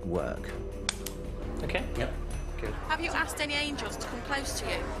 don't work. Okay. Yep. Good. Have you asked any angels to come close to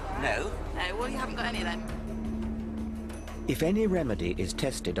you? No. No, well, you haven't got any then. If any remedy is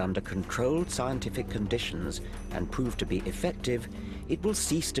tested under controlled scientific conditions and proved to be effective, it will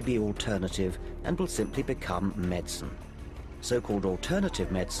cease to be alternative and will simply become medicine. So-called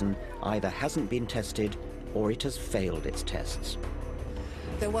alternative medicine either hasn't been tested or it has failed its tests.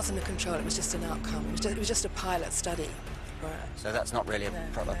 There wasn't a control, it was just an outcome. It was just a pilot study. So that's not really a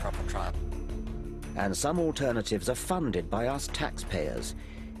proper trial. And some alternatives are funded by us taxpayers,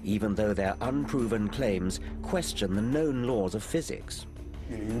 even though their unproven claims question the known laws of physics.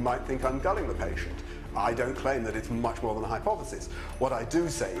 You might think I'm gulling the patient. I don't claim that it's much more than a hypothesis. What I do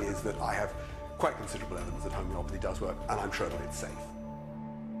say is that I have quite considerable evidence that homeopathy does work, and I'm sure that it's safe.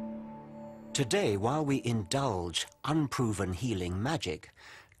 Today, while we indulge unproven healing magic,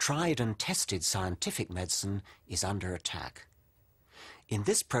 tried and tested scientific medicine is under attack. In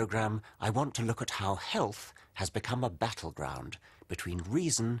this program, I want to look at how health has become a battleground between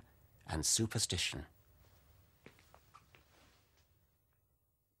reason and superstition.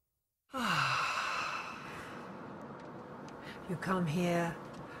 You come here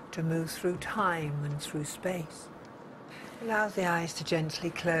to move through time and through space. Allow the eyes to gently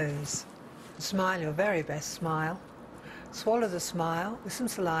close. Smile your very best smile. Swallow the smile with some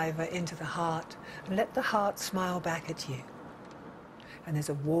saliva into the heart and let the heart smile back at you. And there's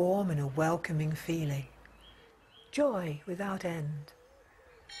a warm and a welcoming feeling. Joy without end.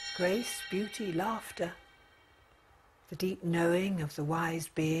 Grace, beauty, laughter. The deep knowing of the wise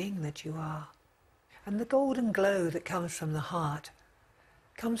being that you are. And the golden glow that comes from the heart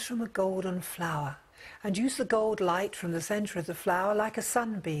comes from a golden flower. And use the gold light from the center of the flower like a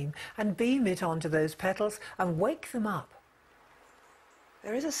sunbeam and beam it onto those petals and wake them up.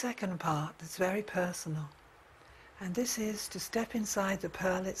 There is a second part that's very personal, and this is to step inside the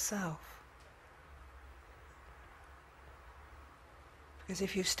pearl itself. Because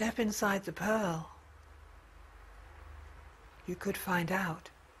if you step inside the pearl, you could find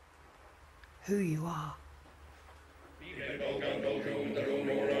out who you are.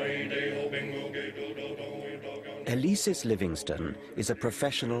 Elisis Livingston is a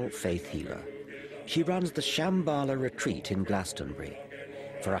professional faith healer. She runs the Shambhala retreat in Glastonbury.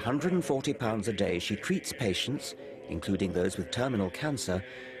 For £140 a day, she treats patients, including those with terminal cancer,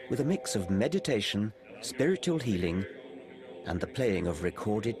 with a mix of meditation, spiritual healing, and the playing of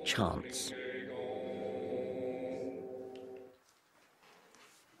recorded chants.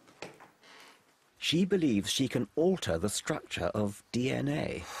 She believes she can alter the structure of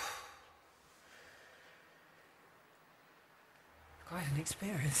DNA. Quite an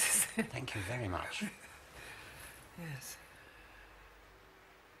experience. Thank you very much. Yes.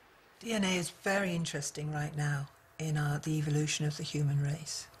 DNA is very interesting right now in the evolution of the human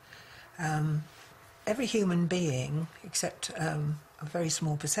race. Every human being, except a very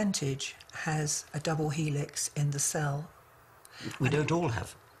small percentage, has a double helix in the cell. We don't all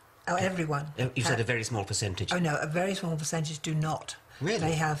have. Oh, everyone. You said a very small percentage. Oh, no, a very small percentage do not. Really?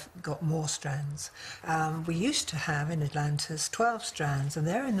 They have got more strands. We used to have in Atlantis 12 strands, and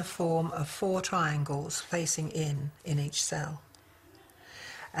they're in the form of 4 triangles facing in each cell.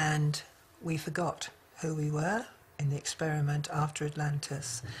 And we forgot who we were in the experiment after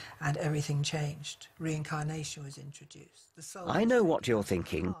Atlantis, and everything changed. Reincarnation was introduced. The soul I know what you're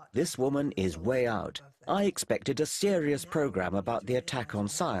thinking. This woman is way out. I expected a serious program about the attack on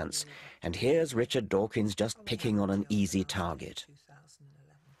science, and here's Richard Dawkins just picking on an easy target.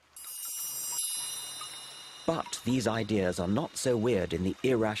 But these ideas are not so weird in the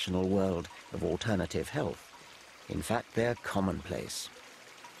irrational world of alternative health. In fact, they're commonplace.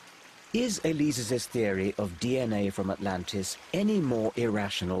 Is Elisis' theory of DNA from Atlantis any more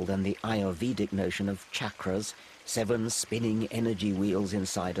irrational than the Ayurvedic notion of chakras, 7 spinning energy wheels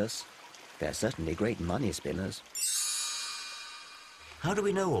inside us? They're certainly great money spinners. How do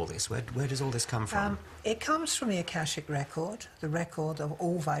we know all this? Where does all this come from? It comes from the Akashic record, the record of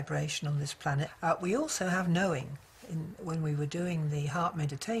all vibration on this planet. We also have knowing. When we were doing the heart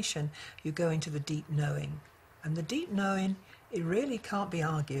meditation, you go into the deep knowing. And the deep knowing, it really can't be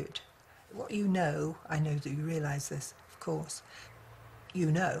argued. What you know, I know that you realise this, of course,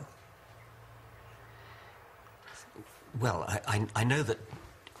 you know. Well, I know that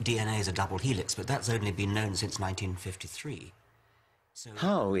DNA is a double helix, but that's only been known since 1953.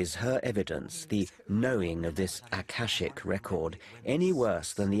 How is her evidence, the knowing of this Akashic record, any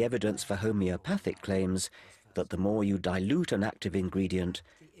worse than the evidence for homeopathic claims that the more you dilute an active ingredient,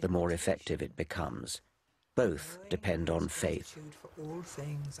 the more effective it becomes? Both depend on faith. For all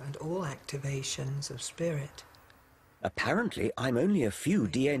things and all activations of spirit. Apparently, I'm only a few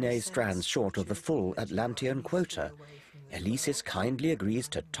DNA strands short of the full Atlantean quota. Elisis kindly agrees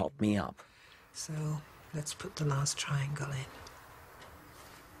to top me up. So, let's put the last triangle in.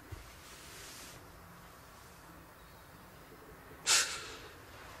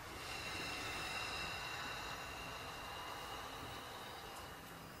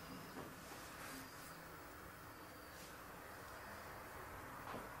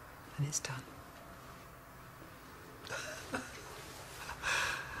 and it's done.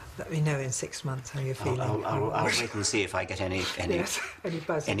 Let me know in 6 months how you're feeling. I'll wait and see if I get any yes, any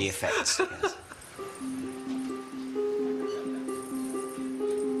buzzes. Any effects. Yes.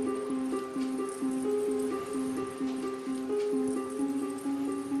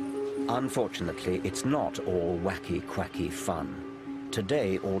 Unfortunately, it's not all wacky, quacky fun.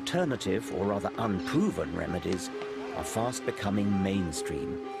 Today, alternative, or rather unproven remedies are fast becoming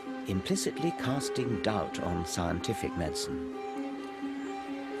mainstream, implicitly casting doubt on scientific medicine.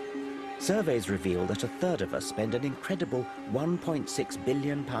 Surveys reveal that a third of us spend an incredible £1.6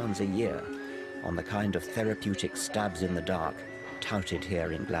 billion a year on the kind of therapeutic stabs in the dark touted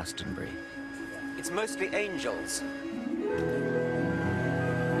here in Glastonbury. It's mostly angels.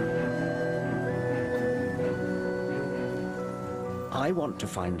 I want to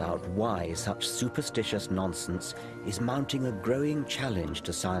find out why such superstitious nonsense is mounting a growing challenge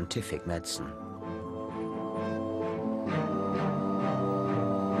to scientific medicine.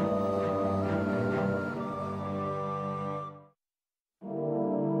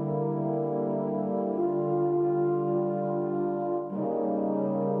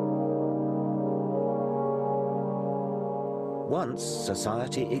 Once,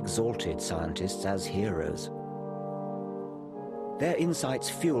 society exalted scientists as heroes. Their insights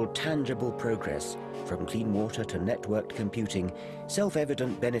fueled tangible progress, from clean water to networked computing,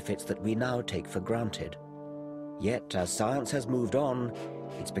 self-evident benefits that we now take for granted. Yet, as science has moved on,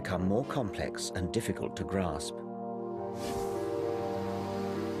 it's become more complex and difficult to grasp.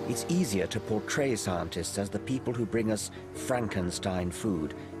 It's easier to portray scientists as the people who bring us Frankenstein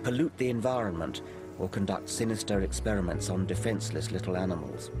food, pollute the environment, or conduct sinister experiments on defenseless little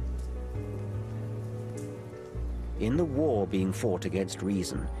animals. In the war being fought against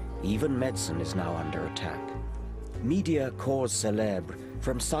reason, even medicine is now under attack. Media cause célèbre,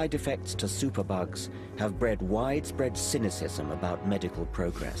 from side effects to superbugs, have bred widespread cynicism about medical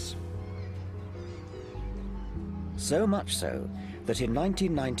progress. So much so that in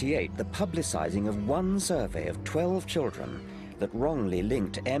 1998, the publicizing of one survey of 12 children that wrongly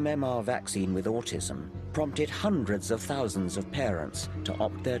linked MMR vaccine with autism prompted hundreds of thousands of parents to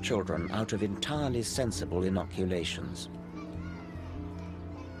opt their children out of entirely sensible inoculations.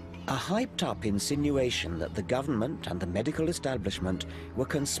 A hyped-up insinuation that the government and the medical establishment were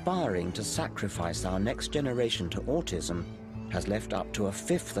conspiring to sacrifice our next generation to autism has left up to a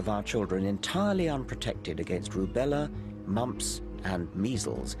fifth of our children entirely unprotected against rubella, mumps, and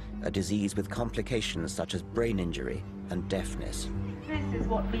measles, a disease with complications such as brain injury and deafness. This is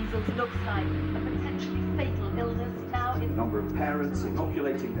what measles looks like, a potentially fatal illness now in... The number of parents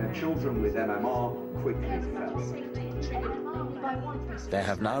inoculating their children with MMR quickly fell. There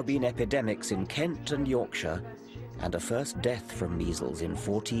have now been epidemics in Kent and Yorkshire, and a first death from measles in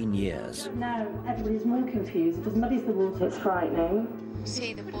 14 years. Now everybody's more confused, it just muddies the water, it's frightening.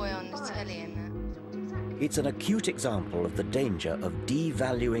 See the boy on the telly and that. It's an acute example of the danger of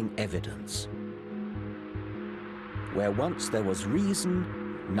devaluing evidence. Where once there was reason,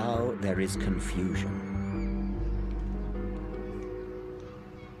 now there is confusion.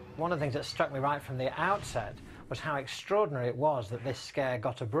 One of the things that struck me right from the outset was how extraordinary it was that this scare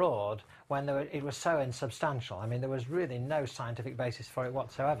got abroad when it was so insubstantial. I mean, there was really no scientific basis for it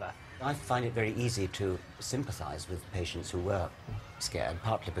whatsoever. I find it very easy to sympathise with patients who were scared,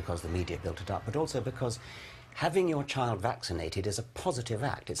 partly because the media built it up, but also because having your child vaccinated is a positive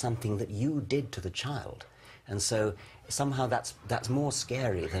act. It's something that you did to the child. And so somehow that's more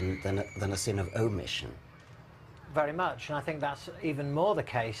scary than a sin of omission. Very much, and I think that's even more the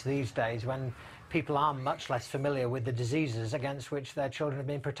case these days when people are much less familiar with the diseases against which their children have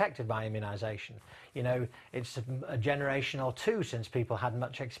been protected by immunisation. You know, it's a generation or two since people had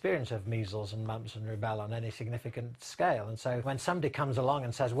much experience of measles and mumps and rubella on any significant scale. And so when somebody comes along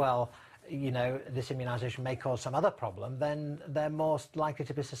and says, well, you know, this immunisation may cause some other problem, then they're more likely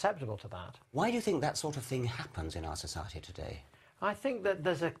to be susceptible to that. Why do you think that sort of thing happens in our society today? I think that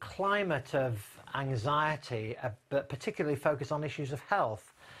there's a climate of anxiety, but particularly focused on issues of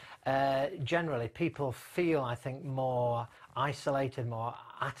health. Generally, people feel, I think, more isolated, more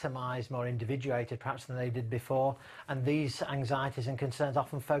atomised, more individuated perhaps than they did before, and these anxieties and concerns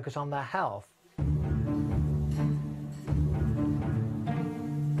often focus on their health.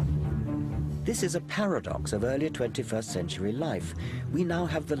 This is a paradox of early 21st century life. We now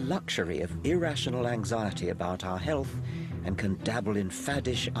have the luxury of irrational anxiety about our health and can dabble in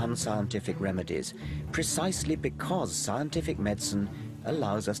faddish, unscientific remedies, precisely because scientific medicine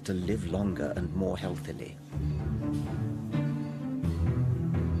allows us to live longer and more healthily.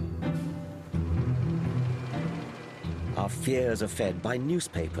 Our fears are fed by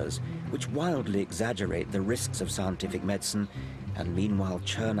newspapers, which wildly exaggerate the risks of scientific medicine and meanwhile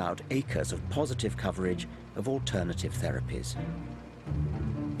churn out acres of positive coverage of alternative therapies.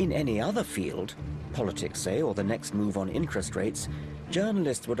 In any other field, politics say, or the next move on interest rates,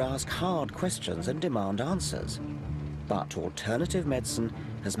 journalists would ask hard questions and demand answers. But alternative medicine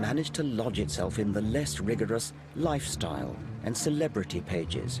has managed to lodge itself in the less rigorous lifestyle and celebrity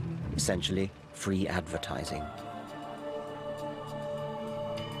pages, essentially free advertising.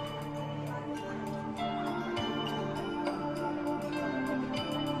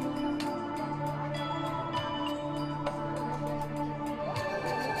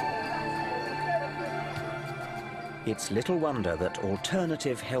 It's little wonder that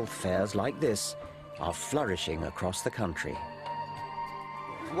alternative health fairs like this are flourishing across the country.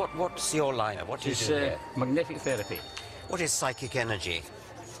 What's your line? What do you do here? Magnetic therapy. What is psychic energy?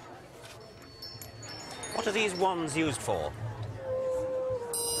 What are these wands used for?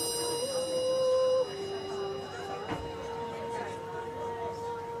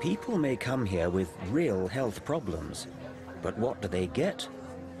 People may come here with real health problems, but what do they get?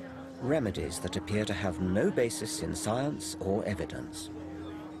 Remedies that appear to have no basis in science or evidence.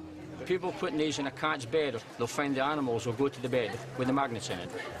 People putting these in a cat's bed, they'll find the animals will go to the bed with the magnets in it.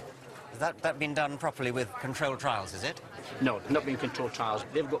 Has that been done properly with controlled trials, is it? No, not being controlled trials.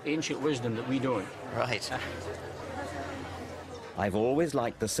 They've got ancient wisdom that we don't. Right. I've always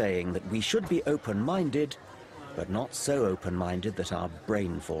liked the saying that we should be open-minded, but not so open-minded that our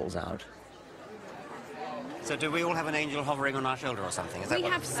brain falls out. So do we all have an angel hovering on our shoulder or something? Is that we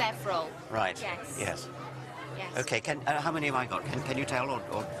have several. Right. Yes. Yes. Yes. Okay, how many have I got? Can you tell or...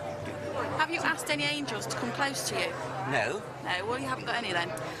 Have you asked any angels to come close to you? No. No, well, you haven't got any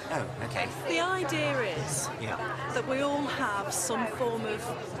then. Oh, okay. The idea is that we all have some form of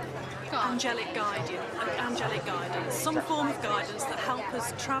angelic guidance, some form of guidance that help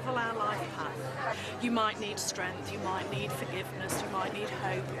us travel our life path. You might need strength, you might need forgiveness, you might need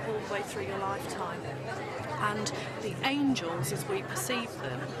hope all the way through your lifetime. And the angels, as we perceive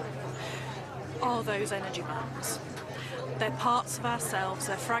them, are those energy bands. They're parts of ourselves,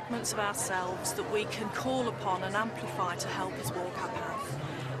 they're fragments of ourselves that we can call upon and amplify to help us walk our path.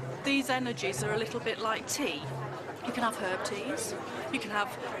 These energies are a little bit like tea. You can have herb teas, you can have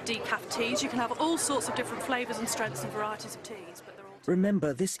decaf teas, you can have all sorts of different flavours and strengths and varieties of teas. But they're all...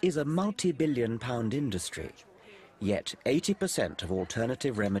 Remember, this is a multi-billion-pound industry. Yet 80% of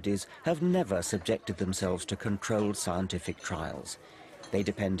alternative remedies have never subjected themselves to controlled scientific trials. They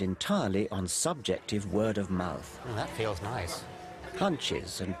depend entirely on subjective word of mouth. Oh, that feels nice.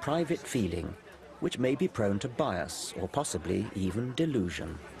 Hunches and private feeling, which may be prone to bias or possibly even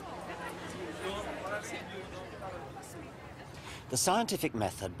delusion. The scientific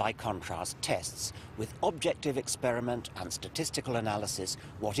method, by contrast, tests with objective experiment and statistical analysis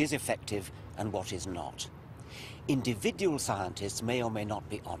what is effective and what is not. Individual scientists may or may not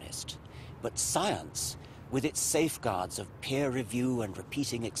be honest, but science, with its safeguards of peer review and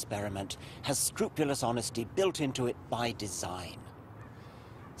repeating experiment, has scrupulous honesty built into it by design.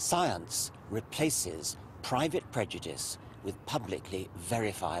 Science replaces private prejudice with publicly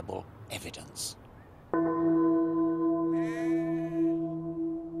verifiable evidence.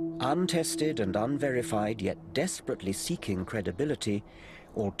 Untested and unverified, yet desperately seeking credibility,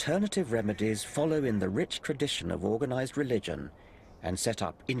 alternative remedies follow in the rich tradition of organized religion and set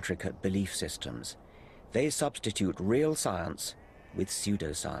up intricate belief systems. They substitute real science with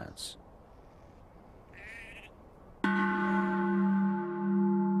pseudoscience.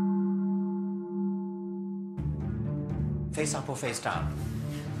 Face up or face down?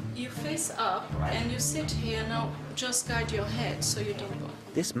 You face up and you sit here. Now just guide your head so you don't bump.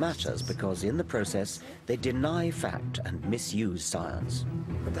 This matters because in the process they deny fact and misuse science.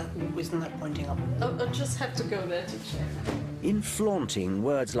 But isn't that pointing up? I just have to go there to check. In flaunting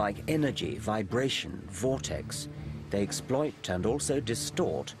words like energy, vibration, vortex, they exploit and also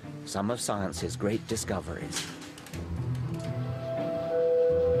distort some of science's great discoveries.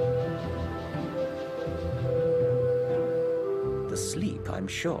 The sleep, I'm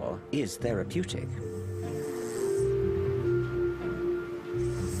sure, is therapeutic.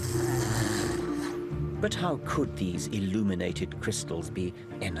 But how could these illuminated crystals be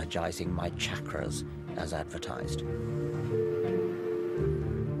energizing my chakras as advertised?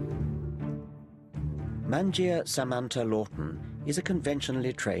 Manjia Samantha Lawton is a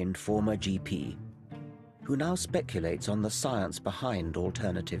conventionally trained former GP who now speculates on the science behind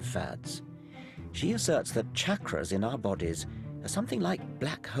alternative fads. She asserts that chakras in our bodies are something like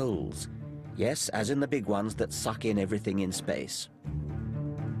black holes. Yes, as in the big ones that suck in everything in space.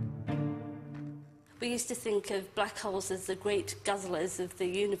 We used to think of black holes as the great guzzlers of the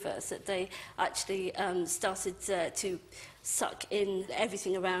universe, that they actually started to suck in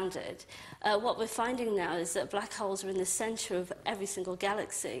everything around it. What we're finding now is that black holes are in the centre of every single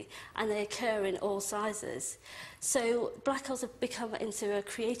galaxy, and they occur in all sizes. So black holes have become into a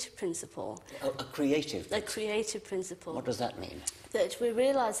creative principle. A creative? A creative principle. What does that mean? That we're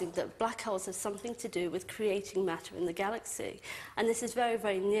realising that black holes have something to do with creating matter in the galaxy. And this is very,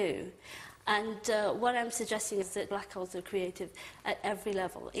 very new. And what I'm suggesting is that black holes are creative at every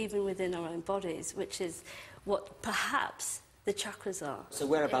level, even within our own bodies, which is what perhaps the chakras are. So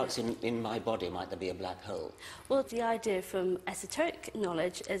whereabouts in my body might there be a black hole? Well, the idea from esoteric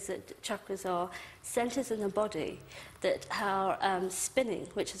knowledge is that chakras are centres in the body that are spinning,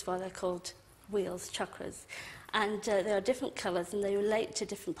 which is why they're called wheels, chakras. And there are different colours and they relate to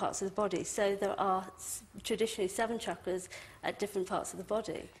different parts of the body. So there are traditionally 7 chakras at different parts of the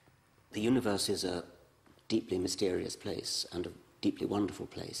body. The universe is a deeply mysterious place and a deeply wonderful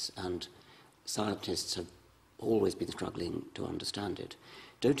place, and scientists have always been struggling to understand it.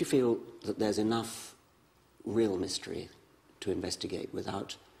 Don't you feel that there's enough real mystery to investigate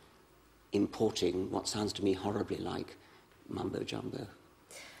without importing what sounds to me horribly like mumbo-jumbo?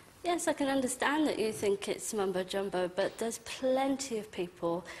 Yes, I can understand that you think it's mumbo-jumbo, but there's plenty of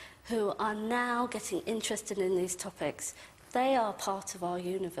people who are now getting interested in these topics. They are part of our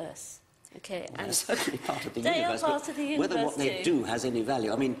universe. Okay, well, they're certainly part of the they universe. They are part of the universe. Whether what they do has any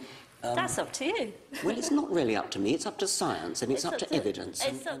value, I mean. That's up to you. Well, it's not really up to me. It's up to science, and it's up to evidence.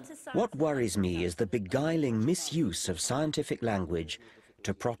 It's up to science. What worries me is the beguiling misuse of scientific language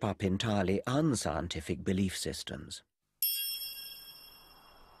to prop up entirely unscientific belief systems.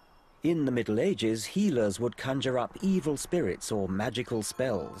 In the Middle Ages, healers would conjure up evil spirits or magical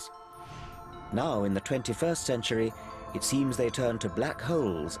spells. Now, in the 21st century, it seems they turn to black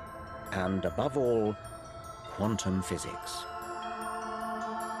holes and, above all, quantum physics.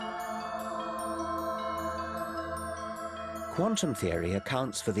 Quantum theory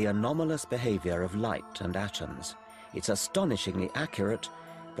accounts for the anomalous behavior of light and atoms. It's astonishingly accurate,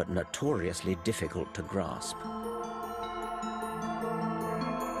 but notoriously difficult to grasp.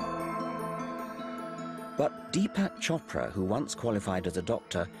 But Deepak Chopra, who once qualified as a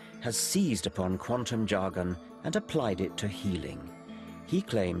doctor, has seized upon quantum jargon and applied it to healing. He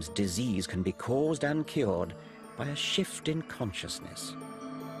claims disease can be caused and cured by a shift in consciousness.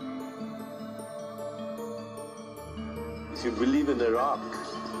 If you believe in a rock,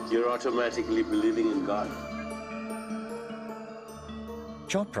 you're automatically believing in God.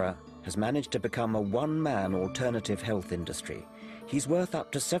 Chopra has managed to become a one-man alternative health industry. He's worth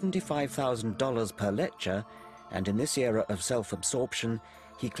up to $75,000 per lecture, and in this era of self-absorption,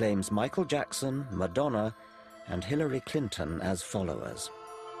 he claims Michael Jackson, Madonna, and Hillary Clinton as followers.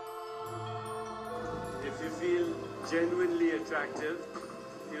 If you feel genuinely attractive,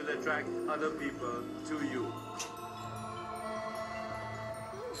 you'll attract other people to you.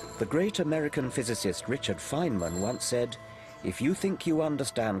 The great American physicist Richard Feynman once said, "If you think you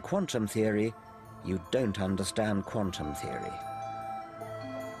understand quantum theory, you don't understand quantum theory."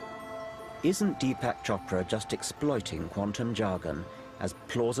 Isn't Deepak Chopra just exploiting quantum jargon as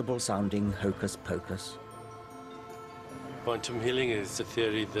plausible-sounding hocus-pocus? Quantum healing is a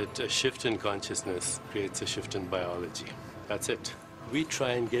theory that a shift in consciousness creates a shift in biology. That's it. We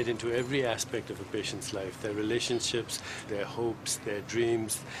try and get into every aspect of a patient's life, their relationships, their hopes, their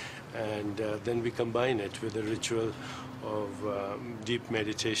dreams, and then we combine it with a ritual of deep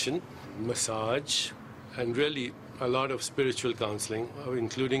meditation, massage, and really a lot of spiritual counseling,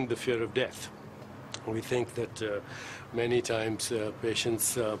 including the fear of death. We think that many times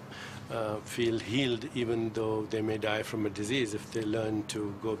patients feel healed even though they may die from a disease if they learn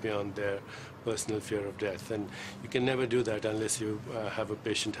to go beyond their personal fear of death. And you can never do that unless you have a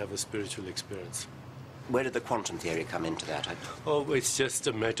patient have a spiritual experience. Where did the quantum theory come into that? Oh, it's just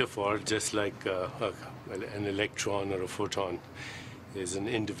a metaphor, just like an electron or a photon is an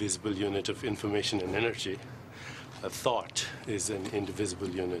indivisible unit of information and energy. A thought is an indivisible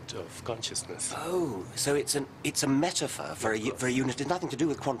unit of consciousness. Oh, so it's a metaphor for a unit. It's nothing to do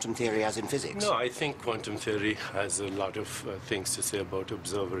with quantum theory as in physics. No, I think quantum theory has a lot of things to say about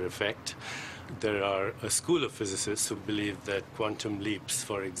observer effect. There are a school of physicists who believe that quantum leaps,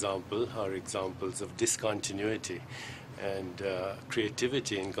 for example, are examples of discontinuity. And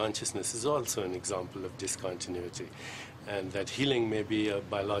creativity in consciousness is also an example of discontinuity. And that healing may be a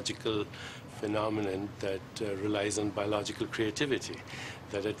biological phenomenon that relies on biological creativity,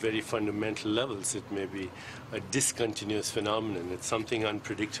 that at very fundamental levels it may be a discontinuous phenomenon. It's something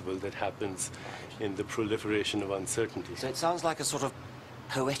unpredictable that happens in the proliferation of uncertainty. So it sounds like a sort of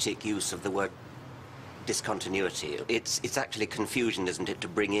poetic use of the word discontinuity. It's actually confusion, isn't it, to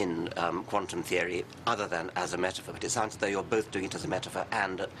bring in quantum theory other than as a metaphor. But it sounds as though you're both doing it as a metaphor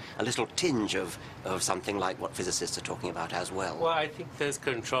and a little tinge of something like what physicists are talking about as well. Well, I think there's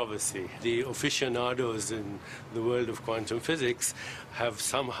controversy. The aficionados in the world of quantum physics have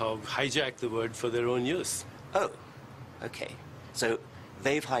somehow hijacked the word for their own use. Oh, okay. So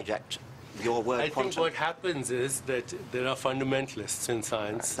they've hijacked your word quantum. I think what happens is that there are fundamentalists in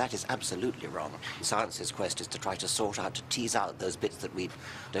science. That is absolutely wrong. Science's quest is to try to sort out, to tease out those bits that we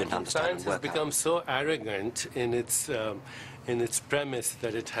don't understand Science and work has become out. so arrogant in its premise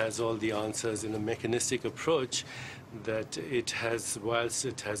that it has all the answers in a mechanistic approach that it has, whilst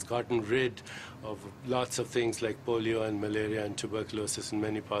it has gotten rid of lots of things like polio and malaria and tuberculosis in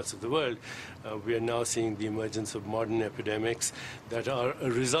many parts of the world, we are now seeing the emergence of modern epidemics that are a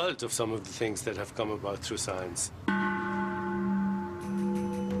result of some of the things that have come about through science.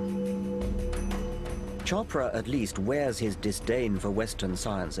 Chopra at least wears his disdain for Western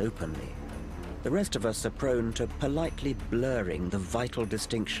science openly. The rest of us are prone to politely blurring the vital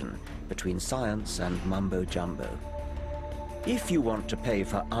distinction between science and mumbo-jumbo. If you want to pay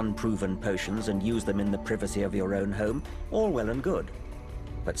for unproven potions and use them in the privacy of your own home, all well and good.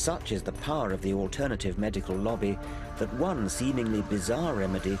 But such is the power of the alternative medical lobby that one seemingly bizarre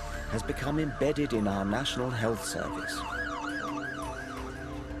remedy has become embedded in our National Health Service.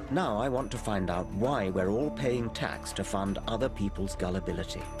 Now I want to find out why we're all paying tax to fund other people's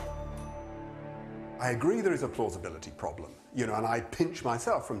gullibility. I agree there is a plausibility problem, and I pinch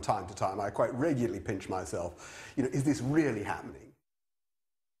myself from time to time. I quite regularly pinch myself. Is this really happening?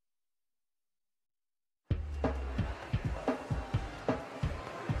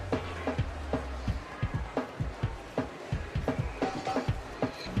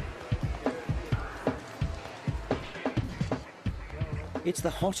 It's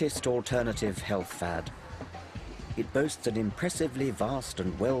the hottest alternative health fad. It boasts an impressively vast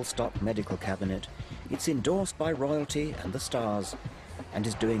and well-stocked medical cabinet. It's endorsed by royalty and the stars, and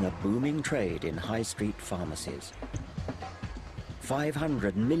is doing a booming trade in high street pharmacies.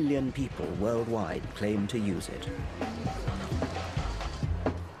 500 million people worldwide claim to use it.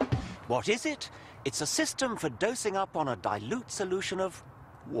 What is it? It's a system for dosing up on a dilute solution of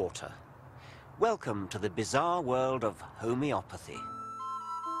water. Welcome to the bizarre world of homeopathy.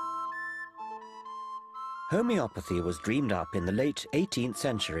 Homeopathy was dreamed up in the late 18th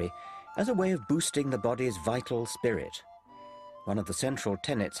century as a way of boosting the body's vital spirit. One of the central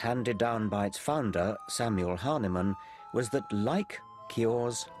tenets handed down by its founder, Samuel Hahnemann, was that like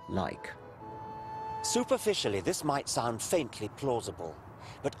cures like. Superficially, this might sound faintly plausible,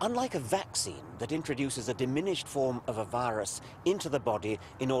 but unlike a vaccine that introduces a diminished form of a virus into the body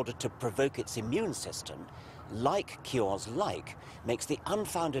in order to provoke its immune system, like cures like makes the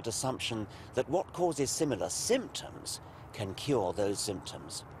unfounded assumption that what causes similar symptoms can cure those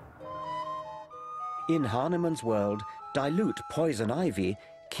symptoms. In Hahnemann's world, dilute poison ivy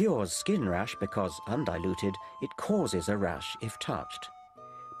cures skin rash because, undiluted, it causes a rash if touched.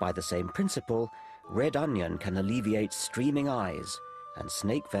 By the same principle, red onion can alleviate streaming eyes and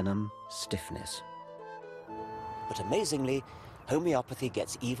snake venom stiffness. But amazingly, homeopathy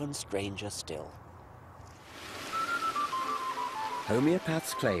gets even stranger still.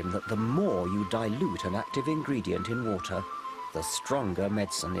 Homeopaths claim that the more you dilute an active ingredient in water, the stronger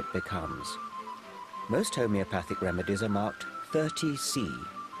medicine it becomes. Most homeopathic remedies are marked 30C.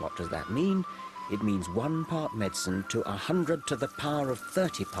 What does that mean? It means 1 part medicine to 100 to the power of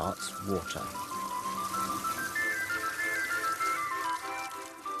 30 parts water.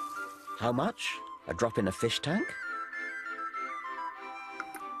 How much? A drop in a fish tank?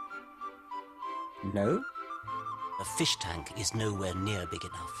 No? A fish tank is nowhere near big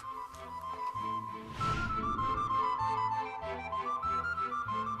enough.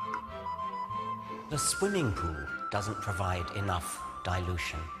 The swimming pool doesn't provide enough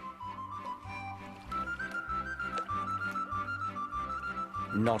dilution.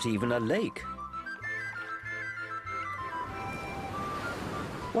 Not even a lake.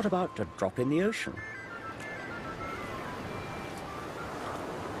 What about a drop in the ocean?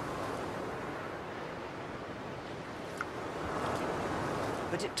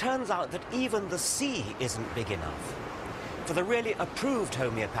 But it turns out that even the sea isn't big enough. For the really approved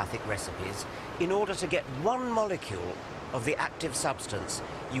homeopathic recipes, in order to get 1 molecule of the active substance,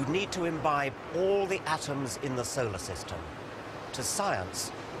 you'd need to imbibe all the atoms in the solar system. To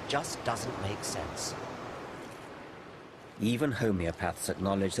science, just doesn't make sense. Even homeopaths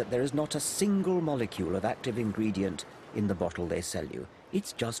acknowledge that there is not a single molecule of active ingredient in the bottle they sell you.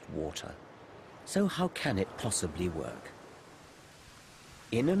 It's just water. So how can it possibly work?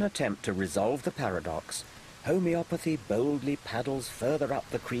 In an attempt to resolve the paradox, homeopathy boldly paddles further up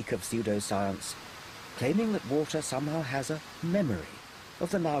the creek of pseudoscience, claiming that water somehow has a memory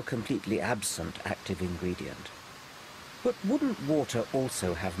of the now completely absent active ingredient. But wouldn't water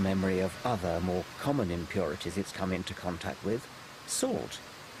also have memory of other, more common impurities it's come into contact with? Salt,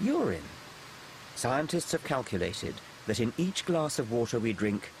 urine. Scientists have calculated that in each glass of water we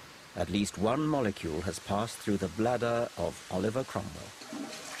drink, at least one molecule has passed through the bladder of Oliver Cromwell.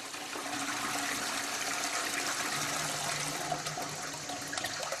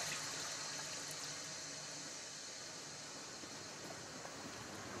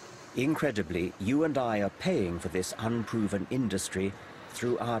 Incredibly, you and I are paying for this unproven industry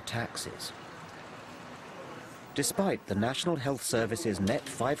through our taxes. Despite the National Health Service's net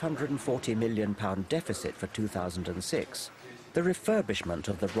 £540 million deficit for 2006, the refurbishment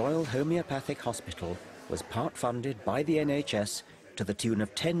of the Royal Homeopathic Hospital was part funded by the NHS to the tune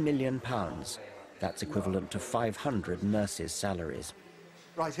of £10 million. That's equivalent to 500 nurses' salaries.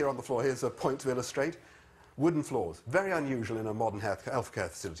 Right here on the floor, here's a point to illustrate. Wooden floors, very unusual in a modern healthcare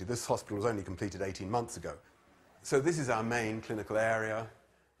facility. This hospital was only completed 18 months ago. So this is our main clinical area.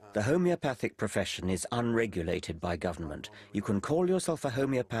 The homeopathic profession is unregulated by government. You can call yourself a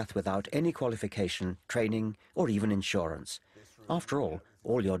homeopath without any qualification, training, or even insurance. After all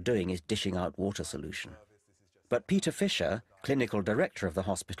you're doing is dishing out water solution. But Peter Fisher, clinical director of the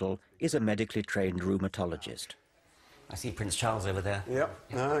hospital, is a medically trained rheumatologist. I see Prince Charles over there. Yep.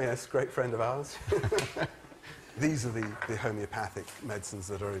 Oh, yes, great friend of ours. These are the homeopathic medicines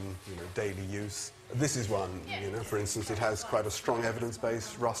that are in daily use. This is one, for instance, it has quite a strong evidence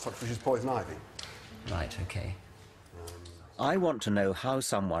base, rustox, which is poison ivy. Right, okay. I want to know how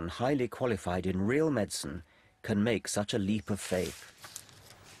someone highly qualified in real medicine can make such a leap of faith.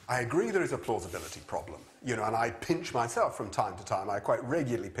 I agree there is a plausibility problem, and I pinch myself from time to time. I quite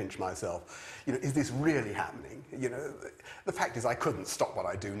regularly pinch myself. Is this really happening? The fact is I couldn't stop what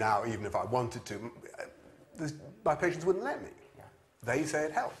I do now, even if I wanted to. My patients wouldn't let me. They say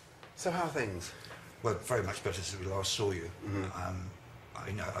it helped. So how are things? Well, very much better since we last saw you.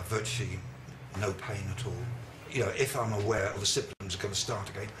 I virtually no pain at all. If I'm aware of the symptoms are going to start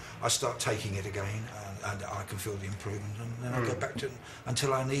again, I start taking it again, and I can feel the improvement, and then I go back to it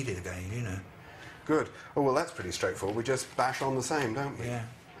until I need it again, Good. Oh, well, that's pretty straightforward. We just bash on the same, don't we? Yeah.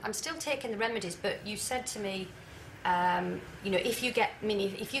 I'm still taking the remedies, but you said to me, if you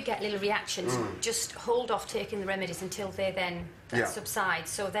get little reactions, just hold off taking the remedies until they then subside.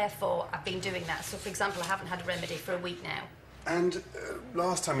 So therefore, I've been doing that. So, for example, I haven't had a remedy for a week now. And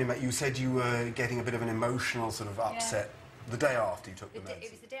last time we met, you said you were getting a bit of an emotional sort of upset the day after you took the medicine.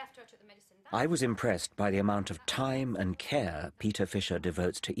 It was the day after I took the medicine. I was impressed by the amount of time and care Peter Fisher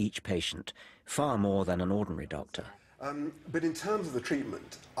devotes to each patient, far more than an ordinary doctor. But in terms of the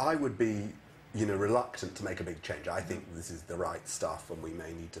treatment, I would be, reluctant to make a big change. I think this is the right stuff and we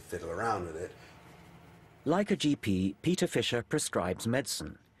may need to fiddle around with it. Like a GP, Peter Fisher prescribes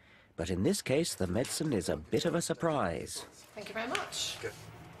medicine. But in this case, the medicine is a bit of a surprise. Thank you very much. Good.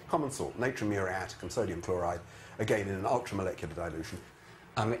 Common salt, natrium muriatic and sodium chloride, again in an ultramolecular dilution.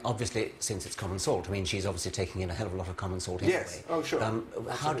 Obviously, since it's common salt, she's obviously taking in a hell of a lot of common salt anyway. Yes, oh sure.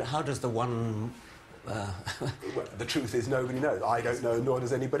 How does the one... Well, the truth is nobody knows. I don't know, nor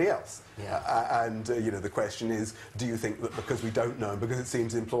does anybody else. Yeah. The question is, do you think that because we don't know and because it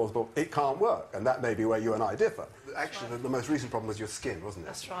seems implausible, it can't work? And that may be where you and I differ. Actually, the most recent problem was your skin, wasn't it?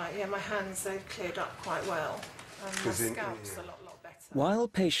 That's right, yeah, my hands, they've cleared up quite well. And my scalp's a lot better. While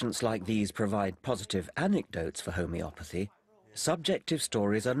patients like these provide positive anecdotes for homeopathy, subjective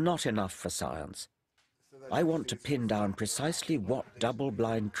stories are not enough for science. I want to pin down precisely what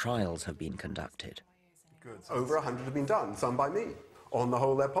double-blind trials have been conducted. Good. Over 100 have been done, some by me. On the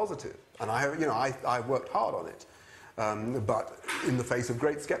whole, they're positive. And I've worked hard on it. But in the face of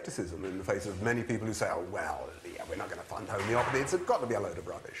great scepticism, in the face of many people who say, oh, well, yeah, we're not going to fund homeopathy, it's got to be a load of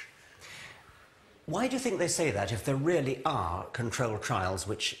rubbish. Why do you think they say that if there really are controlled trials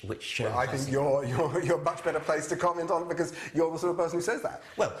which show... Well, I think you're much better placed to comment on it because you're the sort of person who says that.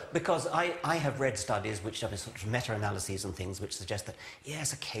 Well, because I have read studies which have sort of meta-analyses and things which suggest that,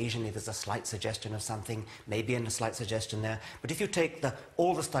 yes, occasionally there's a slight suggestion of something, maybe a slight suggestion there, but if you take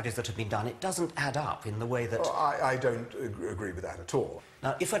all the studies that have been done, it doesn't add up in the way that... Well, I don't agree with that at all.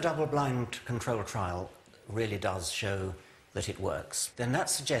 Now, if a double-blind controlled trial really does show that it works, then that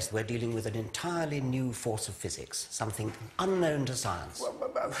suggests we're dealing with an entirely new force of physics, something unknown to science.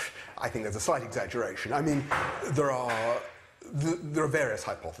 Well, I think there's a slight exaggeration. There are various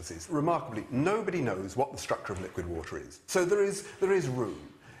hypotheses. Remarkably, nobody knows what the structure of liquid water is. So there is room,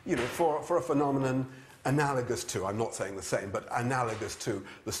 for a phenomenon analogous to, I'm not saying the same, but analogous to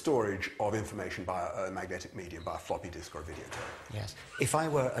the storage of information by a magnetic medium, by a floppy disk or a videotape. Yes. If I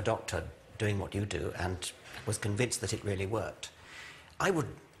were a doctor doing what you do and was convinced that it really worked, I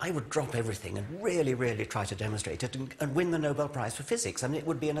would drop everything and really, really try to demonstrate it and win the Nobel Prize for Physics. I mean, it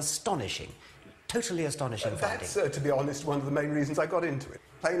would be an astonishing, totally astonishing finding. That's, to be honest, one of the main reasons I got into it.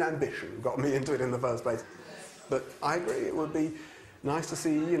 Plain ambition got me into it in the first place. But I agree, it would be nice to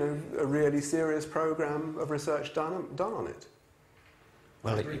see, you know, a really serious programme of research done on it.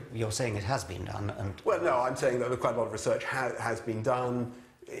 Well, you're saying it has been done, and... Well, no, I'm saying that quite a lot of research has been done.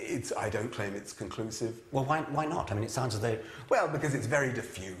 I don't claim it's conclusive. Well, why not? I mean, it sounds as though... Well, because it's very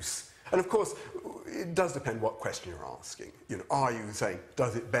diffuse. And, of course, it does depend what question you're asking. You know, are you saying,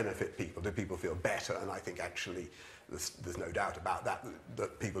 does it benefit people? Do people feel better? And I think, actually, there's no doubt about that,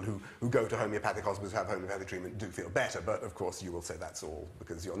 that people who go to homeopathic hospitals, have homeopathic treatment, do feel better. But, of course, you will say that's all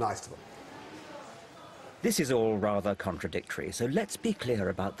because you're nice to them. This is all rather contradictory, so let's be clear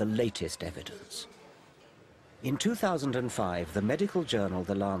about the latest evidence. In 2005, the medical journal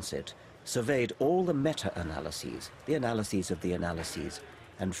The Lancet surveyed all the meta-analyses, the analyses of the analyses,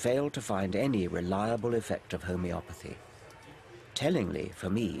 and failed to find any reliable effect of homeopathy. Tellingly, for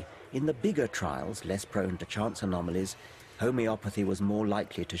me, in the bigger trials, less prone to chance anomalies, homeopathy was more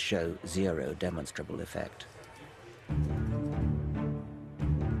likely to show zero demonstrable effect.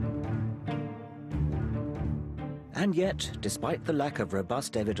 And yet, despite the lack of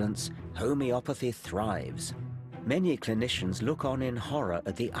robust evidence, homeopathy thrives. Many clinicians look on in horror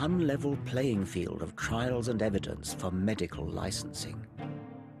at the unlevel playing field of trials and evidence for medical licensing.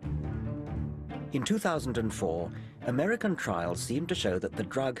 In 2004, American trials seemed to show that the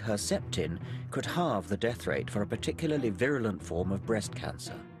drug Herceptin could halve the death rate for a particularly virulent form of breast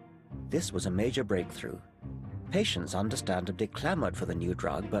cancer. This was a major breakthrough. Patients understandably clamored for the new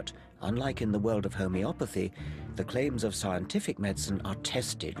drug, but unlike in the world of homeopathy, the claims of scientific medicine are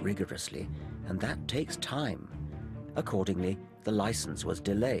tested rigorously, and that takes time. Accordingly, the license was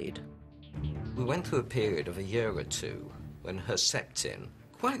delayed. We went through a period of a year or two when Herceptin,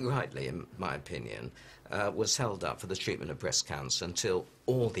 quite rightly in my opinion, was held up for the treatment of breast cancer until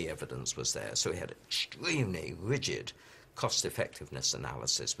all the evidence was there. So we had extremely rigid cost-effectiveness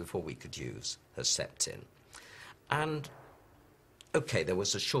analysis before we could use Herceptin. And, okay, there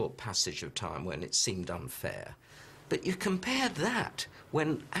was a short passage of time when it seemed unfair. But you compare that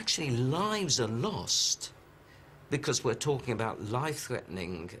when actually lives are lost because we're talking about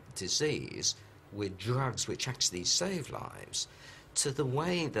life-threatening disease with drugs which actually save lives, to the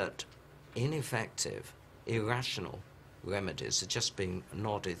way that ineffective, irrational remedies are just being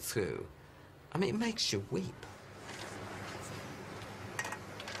nodded through. I mean, it makes you weep.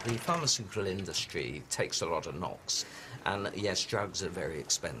 The pharmaceutical industry takes a lot of knocks, and yes, drugs are very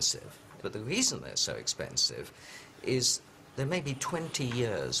expensive. But the reason they're so expensive is there may be 20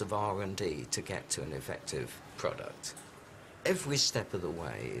 years of R&D to get to an effective product. Every step of the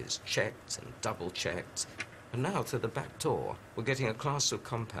way is checked and double-checked. And now, through the back door, we're getting a class of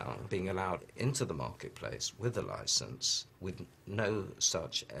compound being allowed into the marketplace with a license with no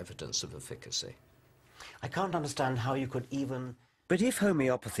such evidence of efficacy. I can't understand how you could even... But if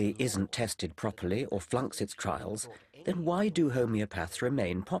homeopathy isn't tested properly or flunks its trials, then why do homeopaths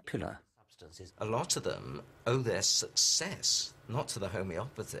remain popular? A lot of them owe their success not to the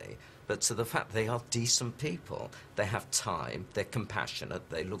homeopathy, but to the fact they are decent people. They have time, they're compassionate,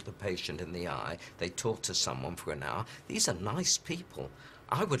 they look the patient in the eye, they talk to someone for an hour. These are nice people.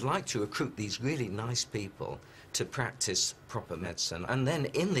 I would like to recruit these really nice people to practice proper medicine. And then,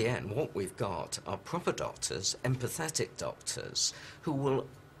 in the end, what we've got are proper doctors, empathetic doctors, who will,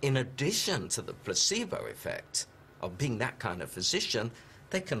 in addition to the placebo effect of being that kind of physician,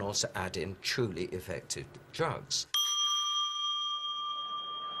 they can also add in truly effective drugs.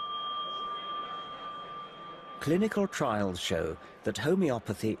 Clinical trials show that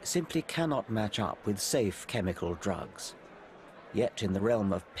homeopathy simply cannot match up with safe chemical drugs. Yet in the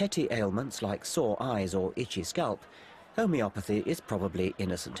realm of petty ailments like sore eyes or itchy scalp, homeopathy is probably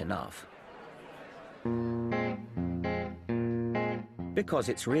innocent enough. Because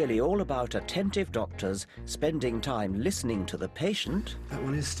it's really all about attentive doctors spending time listening to the patient. That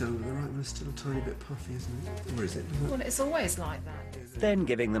one is still, the right one is still a tiny bit puffy, isn't it? Or is it? Well, it's always like that. Then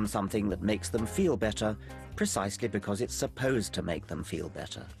giving them something that makes them feel better, precisely because it's supposed to make them feel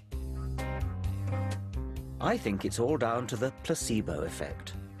better. I think it's all down to the placebo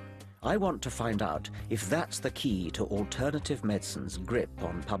effect. I want to find out if that's the key to alternative medicine's grip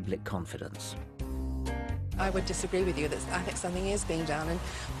on public confidence. I would disagree with you that I think something is being done. And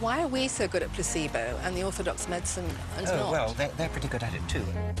why are we so good at placebo and the orthodox medicine is not? Well, they're pretty good at it too.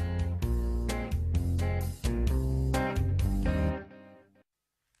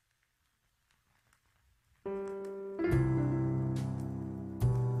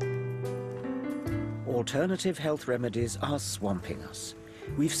 Alternative health remedies are swamping us.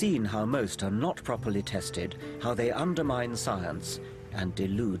 We've seen how most are not properly tested, how they undermine science and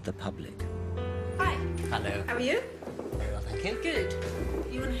delude the public. Hi. Hello. How are you? Very well, thank you. Good.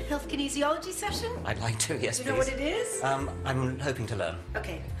 You want a health kinesiology session? I'd like to, yes, Do you know what it is? I'm hoping to learn.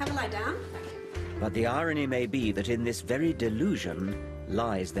 Okay, have a lie down. But the irony may be that in this very delusion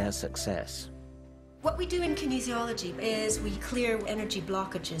lies their success. What we do in kinesiology is we clear energy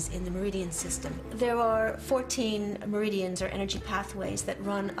blockages in the meridian system. There are 14 meridians or energy pathways that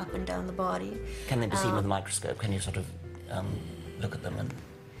run up and down the body. Can they be seen with a microscope? Can you sort of look at them and...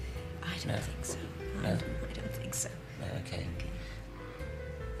 I don't think so. No? I don't think so. No, okay.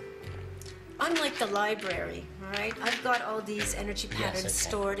 I'm like the library, all right? I've got all these energy patterns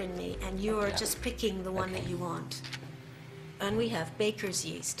stored in me, and you're just picking the one that you want. And we have baker's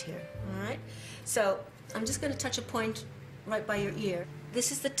yeast here, all right? So I'm just going to touch a point right by your ear.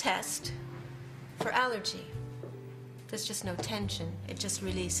 This is the test for allergy. There's just no tension. It just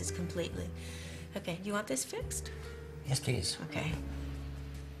releases completely. Okay, you want this fixed? Yes, please. Okay.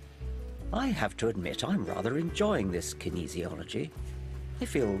 I have to admit I'm rather enjoying this kinesiology. I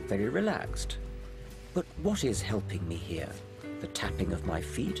feel very relaxed. But what is helping me here? The tapping of my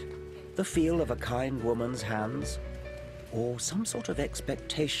feet? The feel of a kind woman's hands? Or some sort of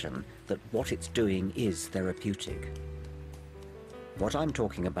expectation that what it's doing is therapeutic? What I'm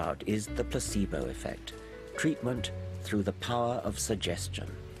talking about is the placebo effect, treatment through the power of suggestion.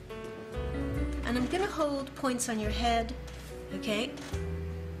 And I'm going to hold points on your head, okay?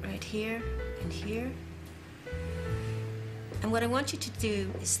 Right here and here. And what I want you to do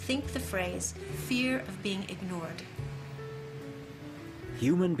is think the phrase, fear of being ignored.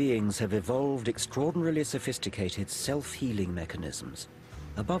 Human beings have evolved extraordinarily sophisticated self-healing mechanisms.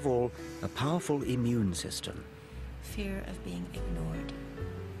 Above all, a powerful immune system. Fear of being ignored.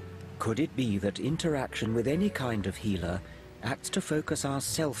 Could it be that interaction with any kind of healer acts to focus our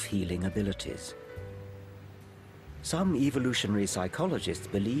self-healing abilities? Some evolutionary psychologists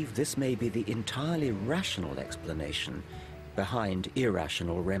believe this may be the entirely rational explanation behind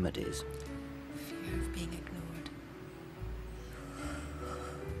irrational remedies. Fear of being ignored.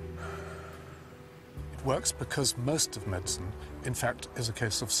 It works because most of medicine, in fact, is a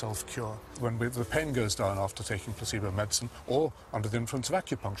case of self-cure. When the pain goes down after taking placebo medicine, or under the influence of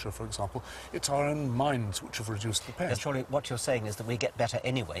acupuncture, for example, it's our own minds which have reduced the pain. Yes, surely what you're saying is that we get better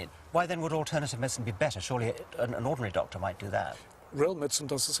anyway. Why then would alternative medicine be better? Surely an ordinary doctor might do that. Real medicine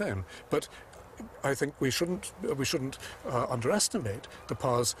does the same, but I think we shouldn't underestimate the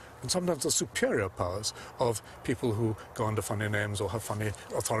powers, and sometimes the superior powers, of people who go under funny names or have funny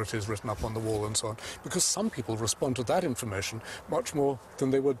authorities written up on the wall and so on, because some people respond to that information much more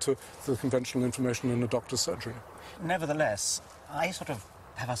than they would to the conventional information in a doctor's surgery. Nevertheless, I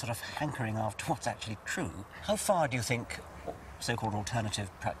have a sort of hankering after what's actually true. How far do you think so-called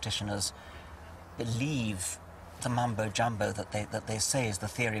alternative practitioners believe the mumbo-jumbo that they say is the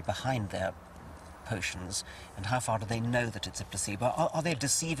theory behind their potions, and how far do they know that it's a placebo? Are they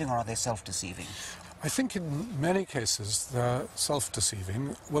deceiving or are they self-deceiving? I think in many cases they're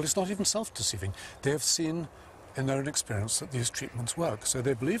self-deceiving. Well, it's not even self-deceiving. They have seen in their own experience that these treatments work, so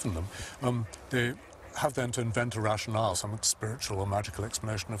they believe in them. They have then to invent a rationale, some spiritual or magical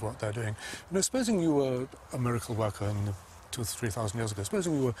explanation of what they're doing. You know, supposing you were a miracle worker in the 2,000 or 3,000 years ago,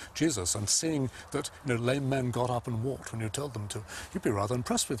 supposing you were Jesus and seeing that, you know, lame men got up and walked when you told them to, you'd be rather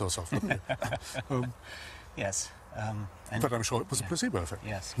impressed with yourself, wouldn't you? Yes. But I'm sure it was a placebo effect.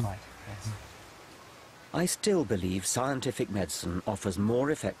 Yes, right. Yes. I still believe scientific medicine offers more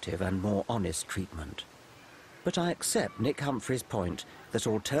effective and more honest treatment. But I accept Nick Humphrey's point that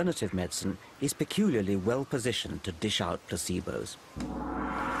alternative medicine is peculiarly well positioned to dish out placebos.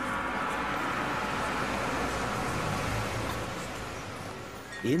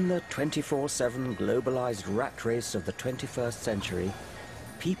 In the 24/7 globalized rat race of the 21st century,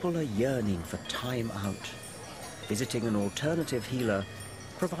 people are yearning for time out. Visiting an alternative healer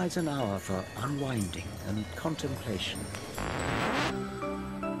provides an hour for unwinding and contemplation.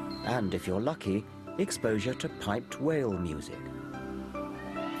 And if you're lucky, exposure to piped whale music.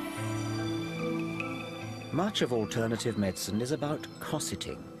 Much of alternative medicine is about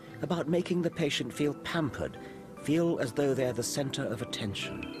cosseting, about making the patient feel pampered, feel as though they're the center of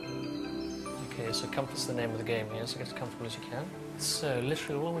attention. Okay, so comfort's the name of the game, yeah? So get as comfortable as you can. So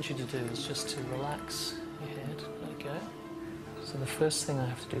literally all I want you to do is just to relax your head, let it go. So the first thing I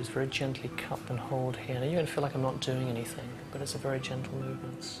have to do is very gently cup and hold here. Now you're going to feel like I'm not doing anything, but it's a very gentle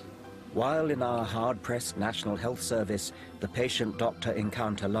movements. While in our hard-pressed National Health Service, the patient-doctor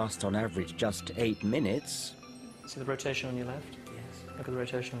encounter lasts on average just 8 minutes. See the rotation on your left? Yes. Look at the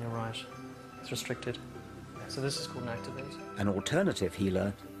rotation on your right. It's restricted. So this is called an activate. An alternative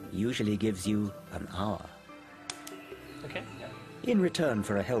healer usually gives you an hour. Okay. In return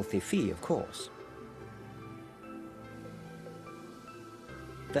for a healthy fee, of course.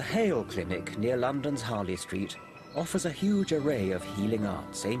 The Hale Clinic near London's Harley Street offers a huge array of healing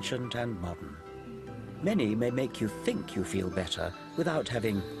arts, ancient and modern. Many may make you think you feel better without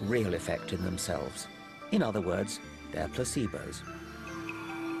having real effect in themselves. In other words, they're placebos.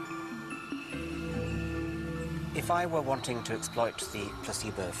 If I were wanting to exploit the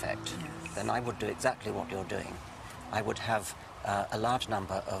placebo effect, then I would do exactly what you're doing. I would have a large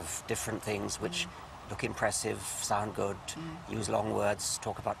number of different things which look impressive, sound good, use long words,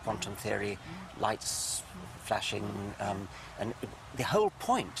 talk about quantum theory, lights flashing, and the whole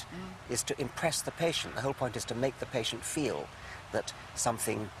point is to impress the patient. The whole point is to make the patient feel that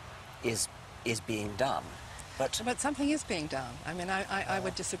something is being done. But something is being done. I mean, I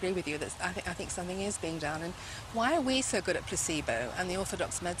would disagree with you. That I think something is being done. And why are we so good at placebo and the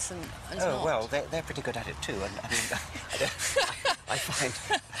orthodox medicine is not? Oh, well, they're pretty good at it too. And I mean, I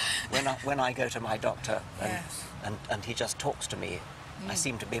find when I go to my doctor and he just talks to me, I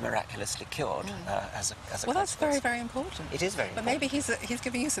seem to be miraculously cured as a well, that's very, very important. It is very important. But maybe he's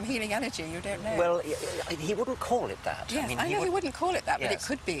giving you some healing energy, you don't know. Well, he wouldn't call it that. Yes, I mean, he wouldn't call it that, but it Yes.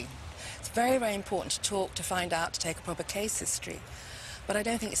 could be. It's very, very important to talk, to find out, to take a proper case history. But I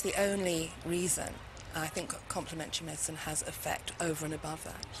don't think it's the only reason. I think complementary medicine has effect over and above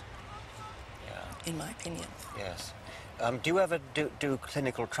that, in my opinion. Yes. Do you ever do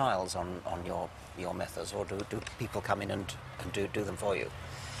clinical trials on your methods, or do people come in and do them for you?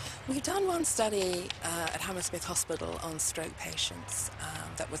 We've done one study at Hammersmith Hospital on stroke patients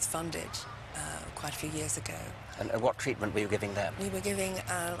that was funded quite a few years ago. And what treatment were you giving them? We were giving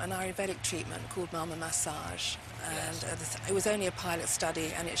an Ayurvedic treatment called Mama Massage, and it was only a pilot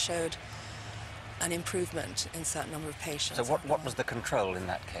study, and it showed an improvement in a certain number of patients. So what was the control in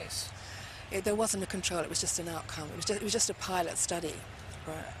that case? There wasn't a control, it was just an outcome. It was just a pilot study.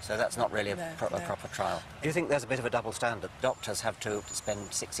 So that's not really a No, proper trial. Do you think there's a bit of a double standard? Doctors have to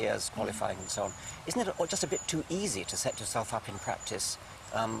spend 6 years qualifying and so on. Isn't it just a bit too easy to set yourself up in practice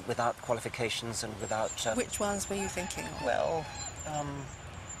without qualifications and without... Which ones were you thinking of? Well,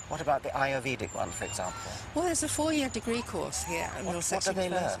 what about the Ayurvedic one, for example? Well, there's a 4-year degree course here at Middlesex What do they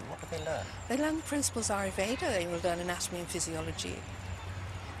learn? University. What do they learn? They learn the principles of Ayurveda, they will learn anatomy and physiology.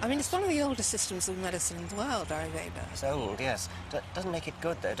 I mean, it's one of the oldest systems of medicine in the world, Ayurveda. It's old, yes. Doesn't make it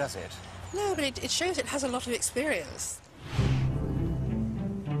good, though, does it? No, but it shows it has a lot of experience.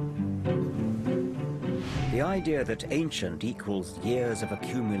 The idea that ancient equals years of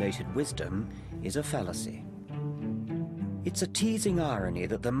accumulated wisdom is a fallacy. It's a teasing irony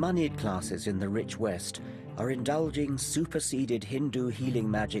that the moneyed classes in the rich West are indulging superseded Hindu healing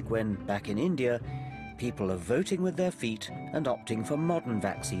magic when, back in India, people are voting with their feet and opting for modern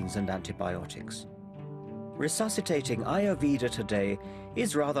vaccines and antibiotics. Resuscitating Ayurveda today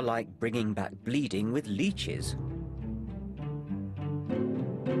is rather like bringing back bleeding with leeches.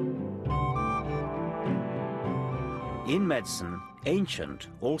 In medicine, ancient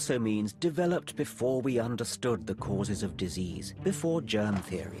also means developed before we understood the causes of disease, before germ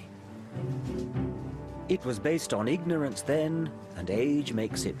theory. It was based on ignorance then, and age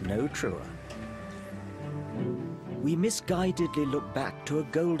makes it no truer. We misguidedly look back to a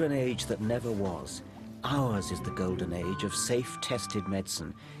golden age that never was. Ours is the golden age of safe, tested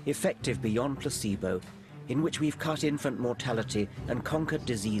medicine, effective beyond placebo, in which we've cut infant mortality and conquered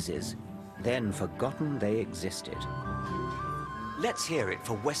diseases, then forgotten they existed. Let's hear it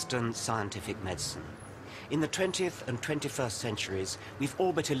for Western scientific medicine. In the 20th and 21st centuries, we've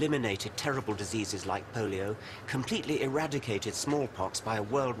all but eliminated terrible diseases like polio, completely eradicated smallpox by a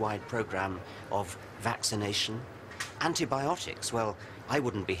worldwide program of vaccination. Antibiotics, well, I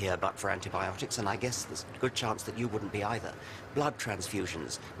wouldn't be here but for antibiotics, and I guess there's a good chance that you wouldn't be either. Blood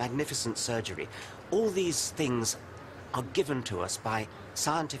transfusions, magnificent surgery, all these things are given to us by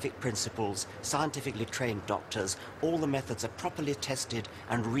scientific principles, scientifically trained doctors. All the methods are properly tested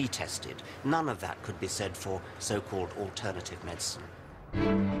and retested. None of that could be said for so-called alternative medicine.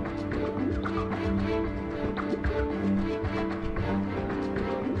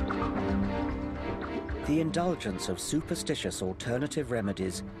 The indulgence of superstitious alternative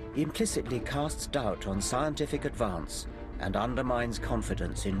remedies implicitly casts doubt on scientific advance and undermines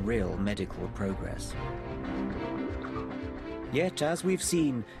confidence in real medical progress. Yet, as we've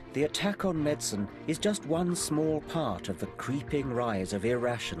seen, the attack on medicine is just one small part of the creeping rise of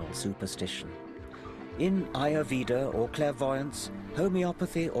irrational superstition. In Ayurveda or clairvoyance,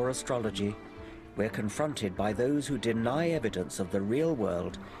 homeopathy or astrology, we're confronted by those who deny evidence of the real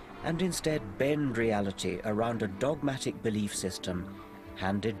world and instead bend reality around a dogmatic belief system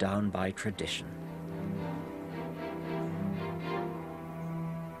handed down by tradition.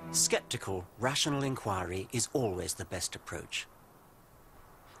 Skeptical, rational inquiry is always the best approach.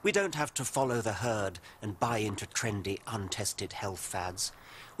 We don't have to follow the herd and buy into trendy, untested health fads.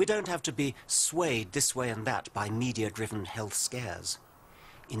 We don't have to be swayed this way and that by media-driven health scares.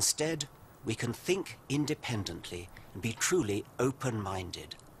 Instead, we can think independently and be truly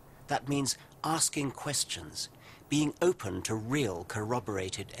open-minded. That means asking questions, being open to real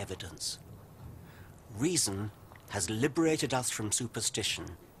corroborated evidence. Reason has liberated us from superstition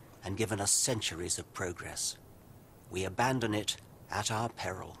and given us centuries of progress. We abandon it at our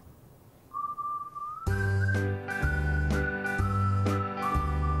peril.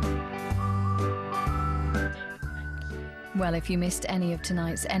 Well, if you missed any of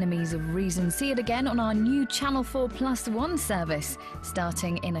tonight's Enemies of Reason, see it again on our new Channel 4+1 service,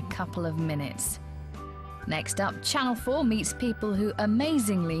 starting in a couple of minutes. Next up, Channel 4 meets people who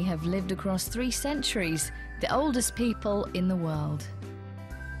amazingly have lived across 3 centuries, the oldest people in the world.